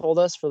told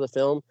us for the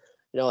film,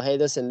 hey,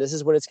 listen, this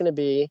is what it's going to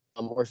be.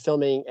 We're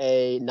filming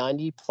a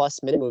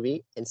 90+ minute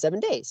movie in 7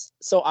 days.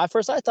 So at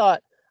first I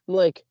thought, I'm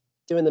like,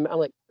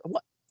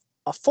 what?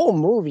 A full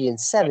movie in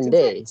 7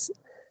 days?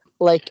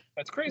 Like,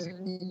 that's crazy.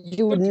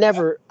 You would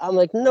never. I'm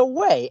like, no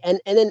way. And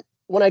then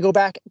when I go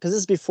back, because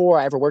this is before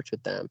I ever worked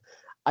with them,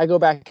 I go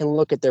back and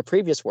look at their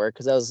previous work,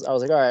 because I was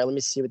like, all right, let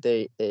me see what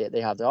they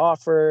have to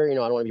offer. I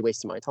don't want to be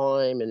wasting my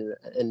time. And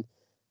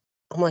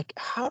I'm like,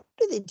 how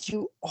do they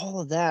do all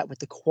of that with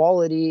the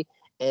quality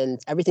and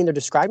everything they're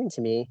describing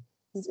to me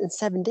in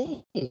 7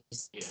 days?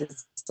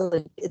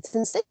 It's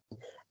insane.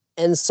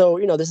 And so,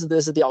 this is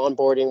the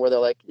onboarding where they're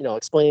like,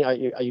 explaining, are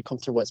you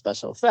comfortable with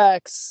special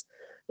effects?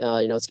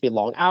 It's gonna be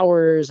long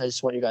hours. I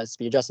just want you guys to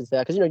be adjusted to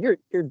that, because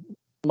your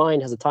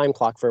mind has a time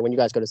clock for when you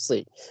guys go to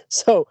sleep.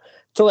 So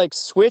to like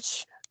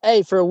switch,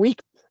 hey, for a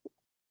week,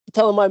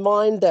 telling my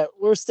mind that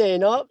we're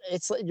staying up,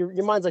 it's like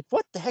your mind's like,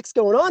 what the heck's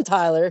going on,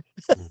 Tyler?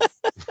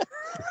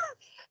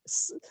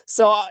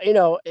 So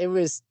it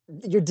was,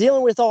 you're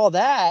dealing with all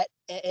that,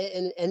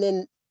 and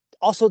then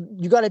also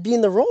you got to be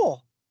in the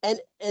role. And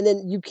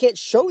then you can't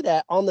show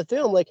that on the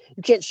film. Like,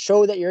 you can't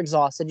show that you're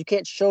exhausted. You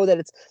can't show that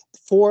it's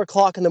 4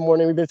 o'clock in the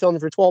morning. We've been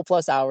filming for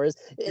 12+ hours.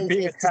 You're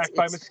being attacked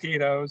by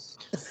mosquitoes.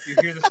 You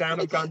hear the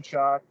sound of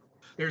gunshots.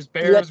 There's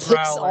bears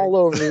growling all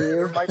over you.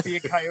 There might be a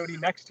coyote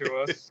next to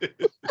us.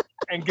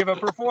 And give a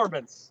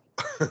performance.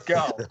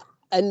 Go.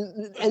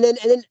 And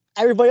then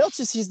everybody else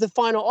just sees the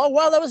final. Oh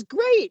wow, that was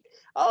great.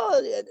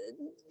 Oh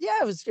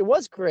yeah, it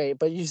was great.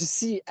 But you just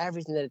see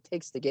everything that it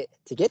takes to get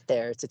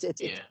there. It's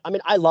I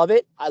mean, I love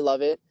it.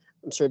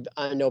 I'm sure,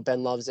 I know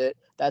Ben loves it.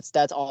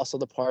 That's also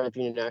the part of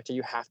being an actor.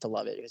 You have to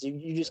love it, because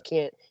you just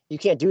can't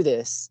do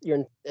this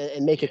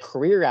and make a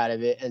career out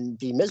of it and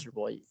be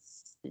miserable.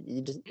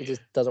 It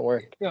just doesn't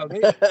work.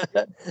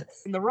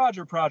 In the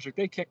Roger Project,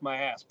 they kick my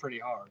ass pretty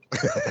hard.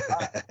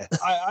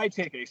 I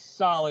take a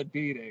solid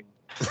beating.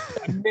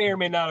 I may or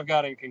may not have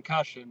gotten a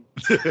concussion.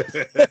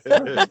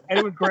 And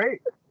it was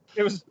great.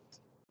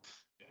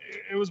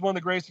 it was one of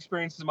the greatest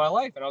experiences of my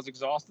life, and I was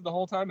exhausted the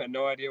whole time. I had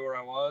no idea where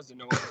I was and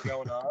know what was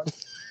going on.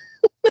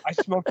 I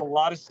smoked a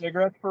lot of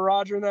cigarettes for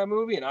Roger in that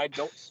movie, and I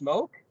don't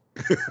smoke.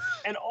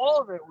 And all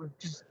of it was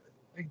just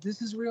like,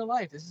 this is real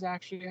life. This is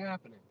actually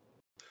happening.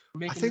 I'm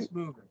making this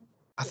movie.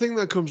 I think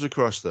that comes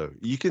across, though.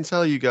 You can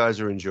tell you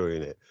guys are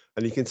enjoying it,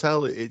 and you can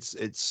tell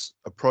it's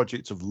a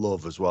project of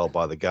love as well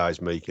by the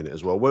guys making it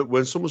as well.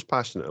 When someone's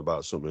passionate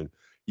about something,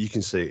 you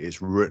can see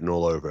it's written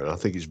all over it. And I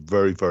think it's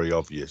very, very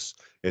obvious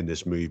in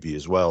this movie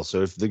as well.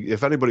 So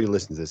if anybody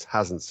listening to this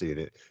hasn't seen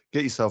it,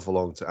 get yourself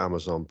along to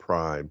Amazon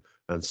Prime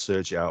and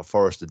search it out,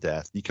 Forest of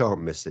Death. You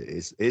can't miss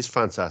it. It's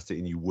fantastic,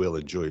 and you will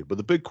enjoy it. But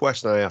the big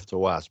question I have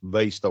to ask,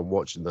 based on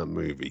watching that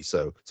movie,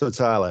 so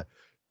Tyler,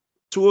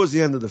 towards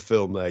the end of the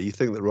film there, you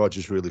think that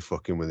Roger's really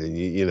fucking with him.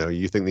 You know,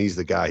 you think he's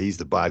the guy, he's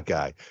the bad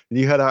guy. And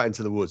you head out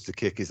into the woods to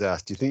kick his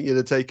ass. Do you think you'd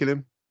have taken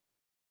him?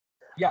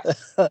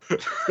 Yes.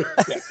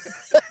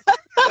 Yes.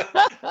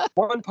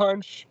 One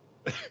punch.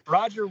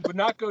 Roger would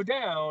not go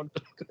down,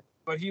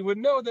 but he would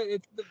know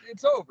that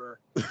it's over.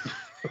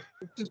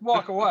 Just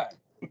walk away.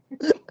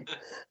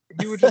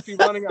 He would just be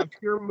running on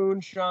pure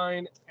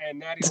moonshine and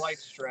Natty Light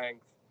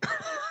strength.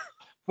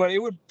 But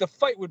the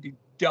fight would be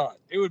done.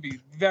 It would be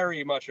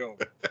very much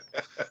over.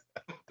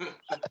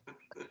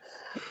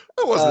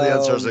 That wasn't the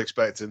answer I was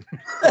expecting.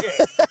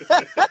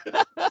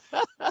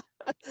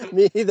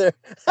 Me either.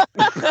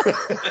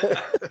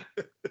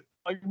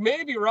 Like,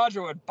 maybe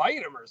Roger would bite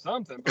him or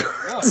something, but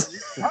no,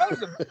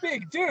 Roger's a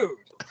big dude.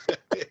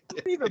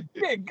 He's a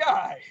big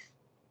guy.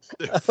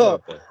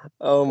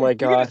 Oh my You're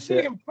gonna gosh.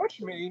 see him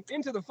push me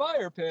into the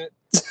fire pit.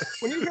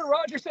 When you hear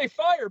Roger say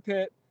fire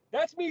pit,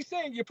 that's me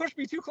saying you pushed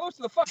me too close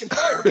to the fucking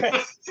fire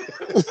pit.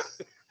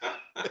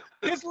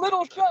 His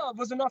little shove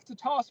was enough to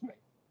toss me.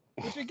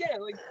 Which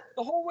again, like,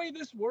 the whole way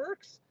this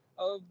works,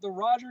 of the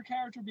Roger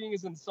character being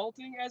as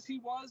insulting as he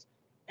was,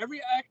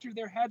 every actor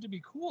there had to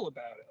be cool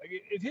about it. Like,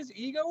 if his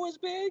ego was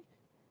big,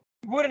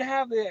 he wouldn't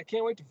have the "I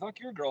can't wait to fuck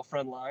your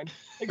girlfriend" line.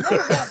 Like, none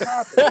of that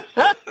happened.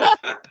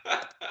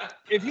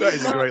 That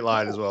is a great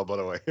line as well, by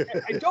the way.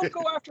 I don't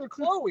go after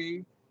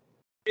Chloe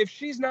if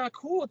she's not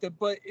cool with it,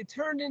 but it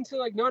turned into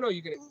like, no,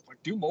 you can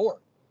do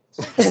more.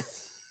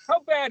 How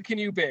bad can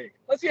you be?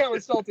 Let's see how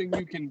insulting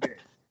you can be.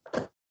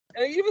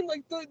 And even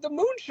like the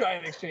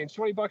moonshine exchange,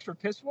 $20 for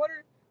piss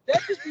water,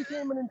 that just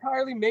became an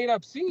entirely made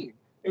up scene.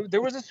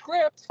 There was a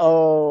script.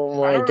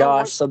 Oh my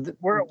gosh!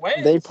 Where it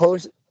went. They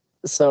posted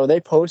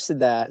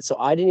that. So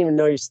I didn't even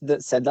know you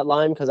said that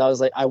line, because I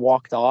was like, I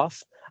walked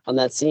off on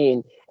that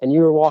scene, and you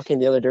were walking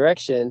the other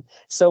direction.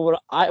 So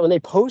when they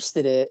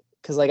posted it,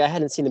 because like I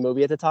hadn't seen the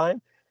movie at the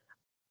time,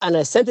 and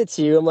I sent it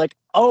to you, I'm like,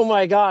 oh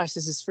my gosh,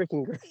 this is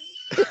freaking great.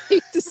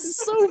 This is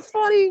so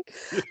funny.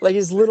 Like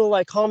his little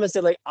like comments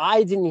that like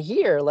I didn't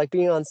hear, like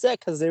being on set,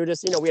 because they were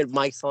just, we had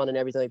mics on and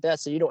everything like that,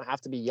 so you don't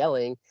have to be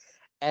yelling.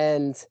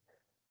 And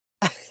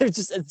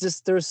it's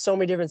just there's so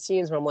many different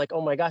scenes where I'm like, oh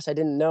my gosh, I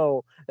didn't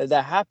know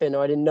that happened,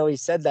 or I didn't know he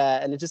said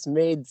that, and it just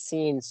made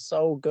scenes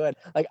so good.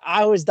 Like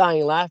I was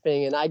dying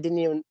laughing, and I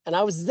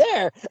was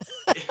there.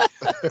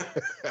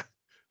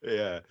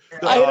 Yeah,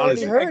 I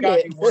already heard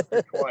it.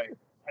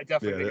 I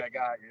definitely think I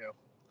got you.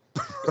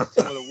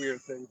 Some of the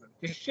weird things.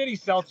 The shitty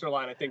seltzer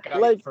line, I think, got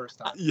you the first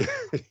time.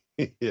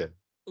 Yeah.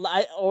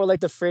 Or like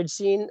the fridge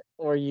scene,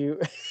 or you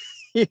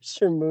use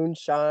your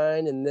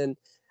moonshine, and then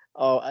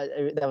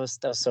that was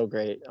so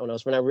great. When I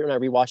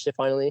rewatched it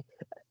finally,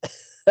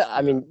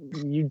 I mean,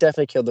 you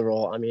definitely killed the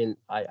role. I mean,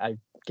 I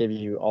give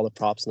you all the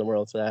props in the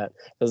world for that,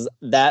 because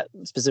that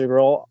specific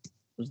role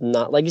was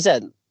not, like you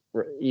said,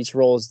 each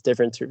role is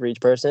different for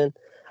each person.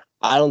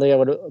 I don't think I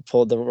would have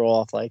pulled the role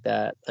off like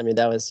that. I mean,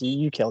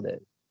 you killed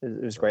it.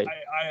 It was great.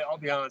 I'll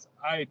be honest.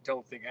 I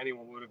don't think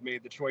anyone would have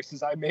made the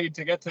choices I made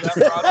to get to that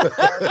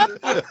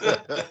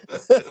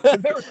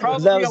project. There was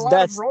probably a lot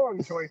of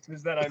wrong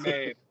choices that I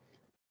made.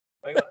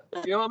 Like,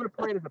 I'm going to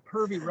play it as a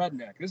pervy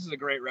redneck. This is a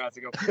great route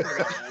to go. People are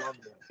going to love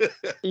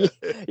this.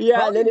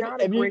 Yeah, and then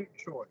not a great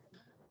choice.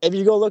 If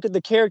you go look at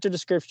the character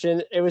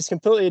description, it was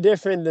completely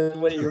different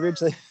than what you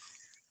originally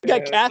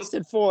got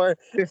casted for.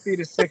 50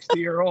 to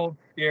 60-year-old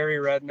scary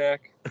redneck.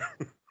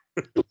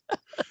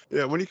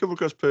 Yeah, when you come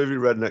across pervy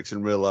rednecks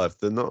in real life,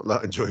 they're not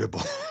that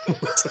enjoyable.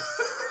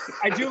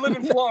 I do live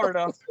in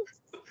Florida.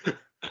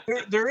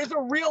 There is a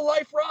real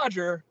life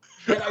Roger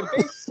that I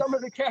based some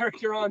of the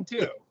character on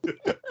too.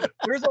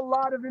 There's a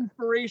lot of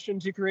inspiration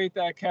to create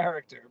that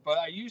character, but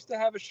I used to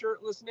have a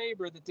shirtless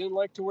neighbor that didn't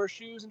like to wear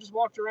shoes and just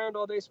walked around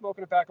all day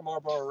smoking a pack of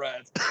Marlboro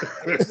Reds.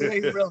 These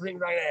are the real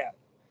things I have.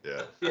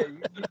 Yeah.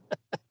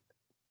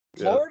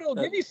 Florida will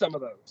give you some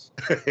of those.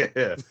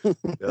 Yeah,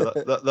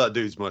 that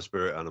dude's my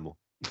spirit animal.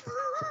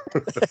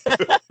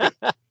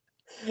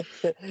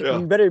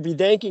 You better be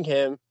thanking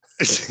him.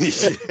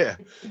 Yeah.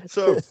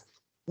 So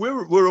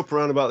we're up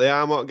around about the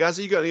hour mark.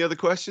 Gazzy, you got any other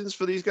questions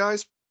for these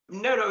guys?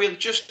 No, really.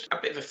 Just a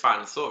bit of a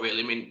final thought,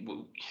 really. I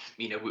mean,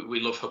 we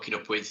love hooking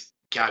up with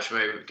guys from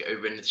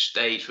over in the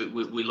States.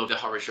 We love the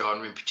horror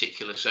genre in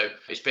particular. So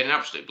it's been an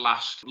absolute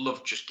blast.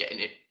 Love just getting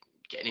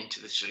getting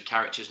into the sort of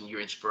characters and your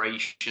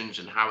inspirations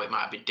and how it might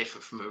have been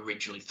different from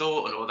originally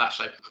thought and all that.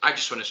 So I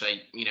just want to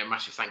say,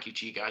 massive thank you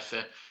to you guys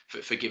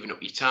for giving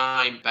up your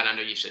time. Ben, I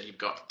know you said you've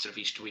got sort of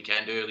Easter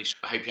weekend early, so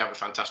I hope you have a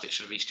fantastic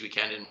sort of Easter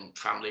weekend and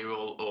family are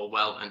all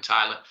well. And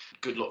Tyler,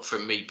 good luck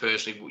from me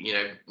personally,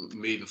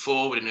 moving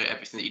forward and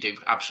everything that you do.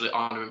 Absolute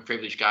honour and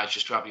privilege, guys,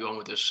 just to have you on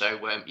with us. So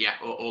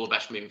all the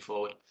best moving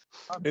forward.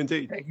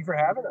 Indeed. Thank you for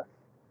having us.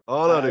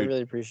 Oh, no, I dude.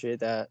 really appreciate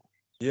that.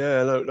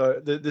 Yeah, no.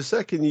 The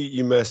second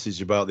you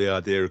messaged about the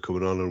idea of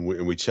coming on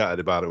and we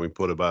chatted about it, and we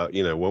put about,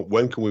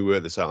 when can we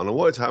work this out? And I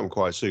want it to happen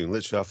quite soon.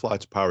 Literally, I fly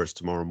to Paris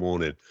tomorrow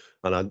morning,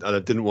 and I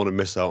didn't want to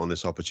miss out on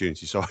this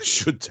opportunity. So I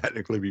should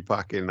technically be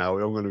packing now.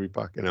 I'm going to be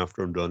packing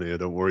after I'm done here.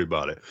 Don't worry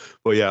about it.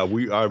 But yeah,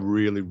 I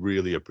really,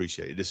 really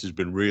appreciate it. This has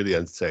been really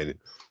entertaining.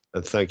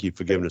 And thank you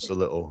for giving us a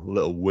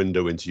little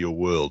window into your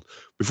world.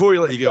 Before we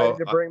let you go,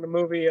 to bring the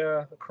movie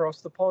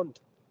across the pond.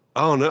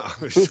 Oh, no.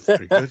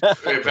 Very good.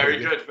 Very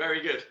good. Very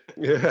good.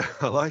 Yeah,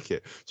 I like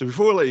it. So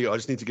before we let you go, I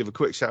just need to give a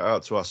quick shout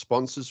out to our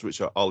sponsors,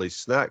 which are Ollie's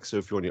Snacks. So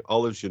if you want your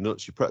olives, your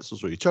nuts, your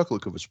pretzels, or your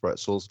chocolate-covered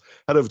pretzels,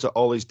 head over to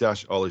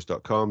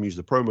ollies-ollies.com. Use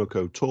the promo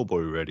code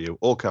TallBoyRadio,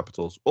 all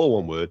capitals, all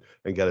one word,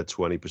 and get a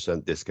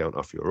 20% discount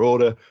off your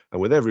order. And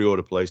with every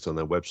order placed on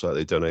their website,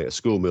 they donate a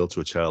school meal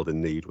to a child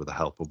in need with the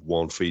help of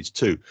One Feeds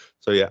Two.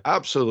 So yeah,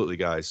 absolutely,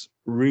 guys.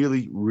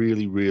 Really,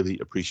 really, really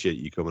appreciate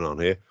you coming on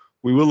here.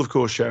 We will, of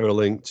course, share a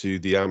link to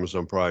the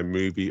Amazon Prime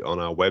movie on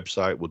our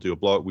website. We'll do a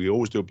blog. We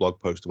always do a blog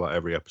post about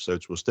every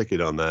episode, so we'll stick it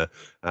on there.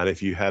 And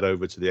if you head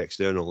over to the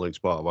external links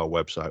part of our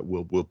website,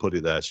 we'll put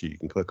it there so you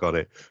can click on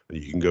it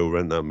and you can go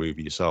rent that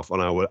movie yourself.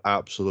 And I would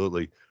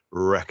absolutely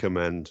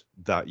recommend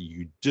that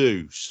you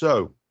do.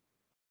 So,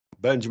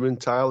 Benjamin,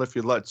 Tyler, if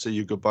you'd like to say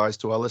your goodbyes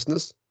to our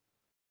listeners.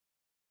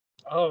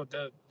 I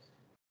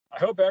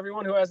hope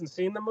everyone who hasn't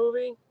seen the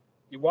movie,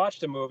 you watch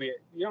the movie.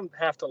 You don't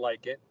have to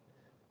like it.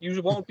 You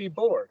won't be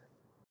bored.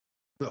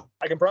 No.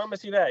 I can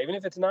promise you that. Even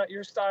if it's not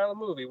your style of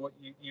movie, what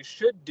you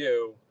should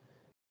do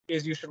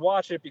is you should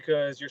watch it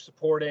because you're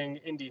supporting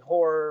indie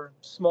horror,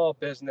 small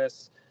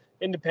business,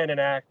 independent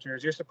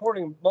actors. You're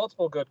supporting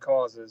multiple good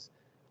causes.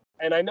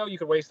 And I know you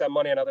could waste that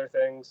money on other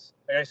things.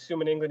 I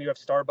assume in England you have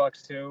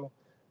Starbucks too.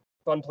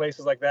 Fun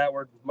places like that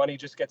where money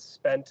just gets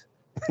spent.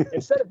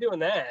 Instead of doing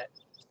that,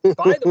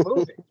 buy the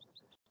movie.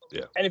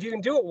 Yeah. And if you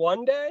can do it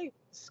one day,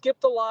 skip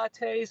the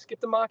latte,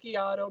 skip the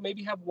macchiato,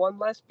 maybe have one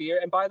less beer,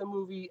 and buy the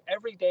movie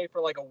every day for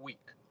like a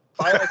week.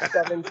 Buy like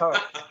 7 times.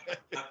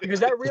 Because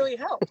that really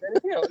helps. And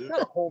it's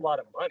not a whole lot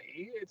of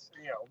money.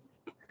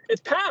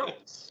 It's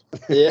pounds.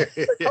 Yeah.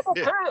 It's a couple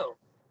pounds.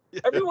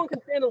 Yeah. Everyone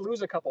can stand to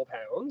lose a couple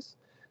pounds.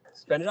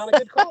 Spend it on a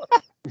good cause.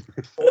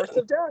 Forest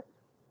of Death.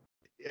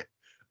 Yeah,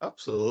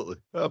 absolutely.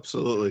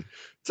 Absolutely.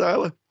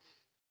 Tyler?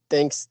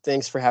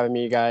 Thanks for having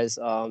me, you guys.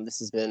 This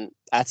has been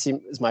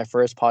my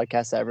first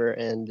podcast ever,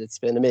 and it's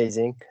been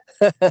amazing.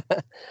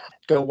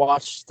 Go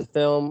watch the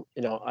film.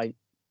 I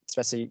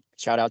especially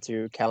shout out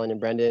to Callan and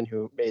Brendan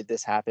who made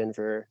this happen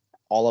for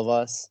all of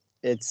us.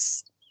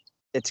 It's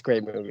a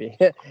great movie,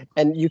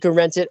 and you can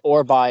rent it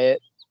or buy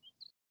it.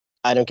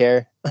 I don't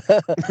care.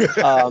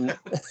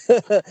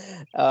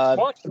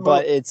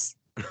 But it's.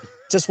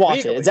 Just watch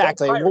Legally, it.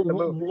 Exactly.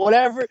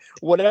 Whatever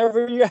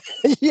you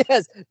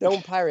yes,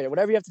 don't pirate it.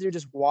 Whatever you have to do,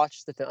 just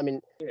watch the film. I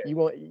mean, you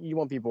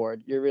won't be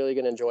bored. You're really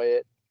gonna enjoy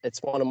it.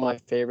 It's one of my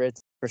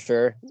favorites for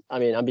sure. I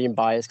mean, I'm being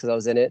biased because I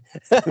was in it,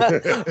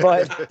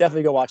 but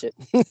definitely go watch it.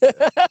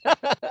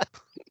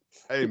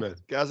 Amen.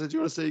 Gaza, do you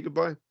want to say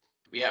goodbye?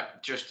 Yeah,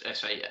 just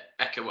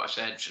echo what I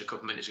said just a couple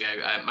of minutes ago.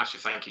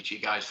 Massive thank you to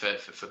you guys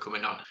for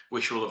coming on.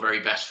 Wish you all the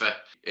very best for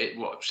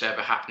what's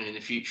ever happening in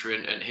the future,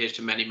 and here's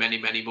to many, many,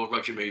 many more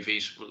Roger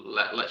movies.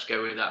 Let's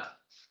go with that.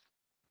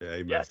 Yeah,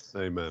 amen. Yes.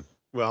 Amen.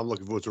 Well, I'm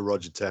looking forward to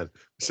Roger 10. It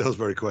sounds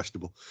very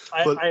questionable.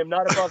 I am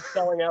not above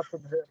selling out for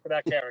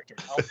that character.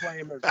 I'll play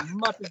him as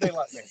much as they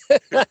let me.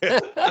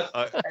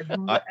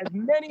 As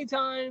many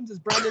times as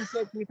Brendan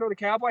said, can you throw the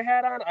cowboy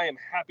hat on? I am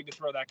happy to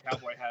throw that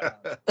cowboy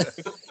hat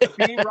on.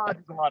 Being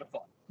Roger's a lot of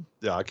fun.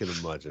 Yeah, I can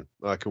imagine.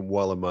 I can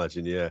well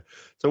imagine, yeah.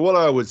 So what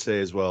I would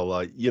say as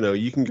well,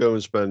 you can go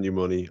and spend your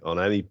money on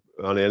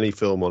any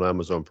film on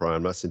Amazon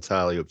Prime. That's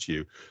entirely up to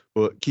you.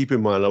 But keep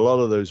in mind, a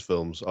lot of those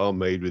films are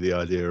made with the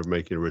idea of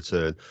making a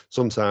return.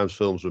 Sometimes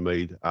films were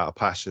made out of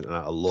passion and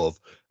out of love.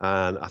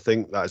 And I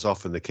think that is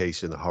often the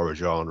case in the horror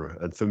genre.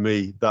 And for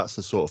me, that's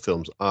the sort of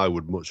films I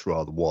would much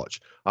rather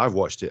watch. I've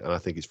watched it and I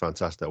think it's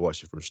fantastic. I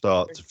watched it from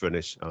start to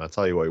finish. And I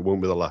tell you what, it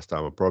won't be the last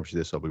time. I promise you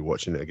this, I'll be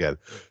watching it again.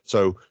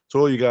 So to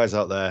all you guys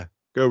out there,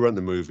 go rent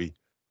the movie.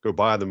 Go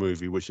buy the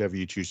movie, whichever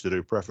you choose to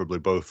do, preferably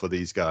both for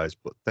these guys.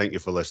 But thank you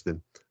for listening,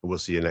 and we'll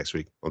see you next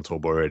week on Tall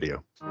Boy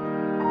Radio.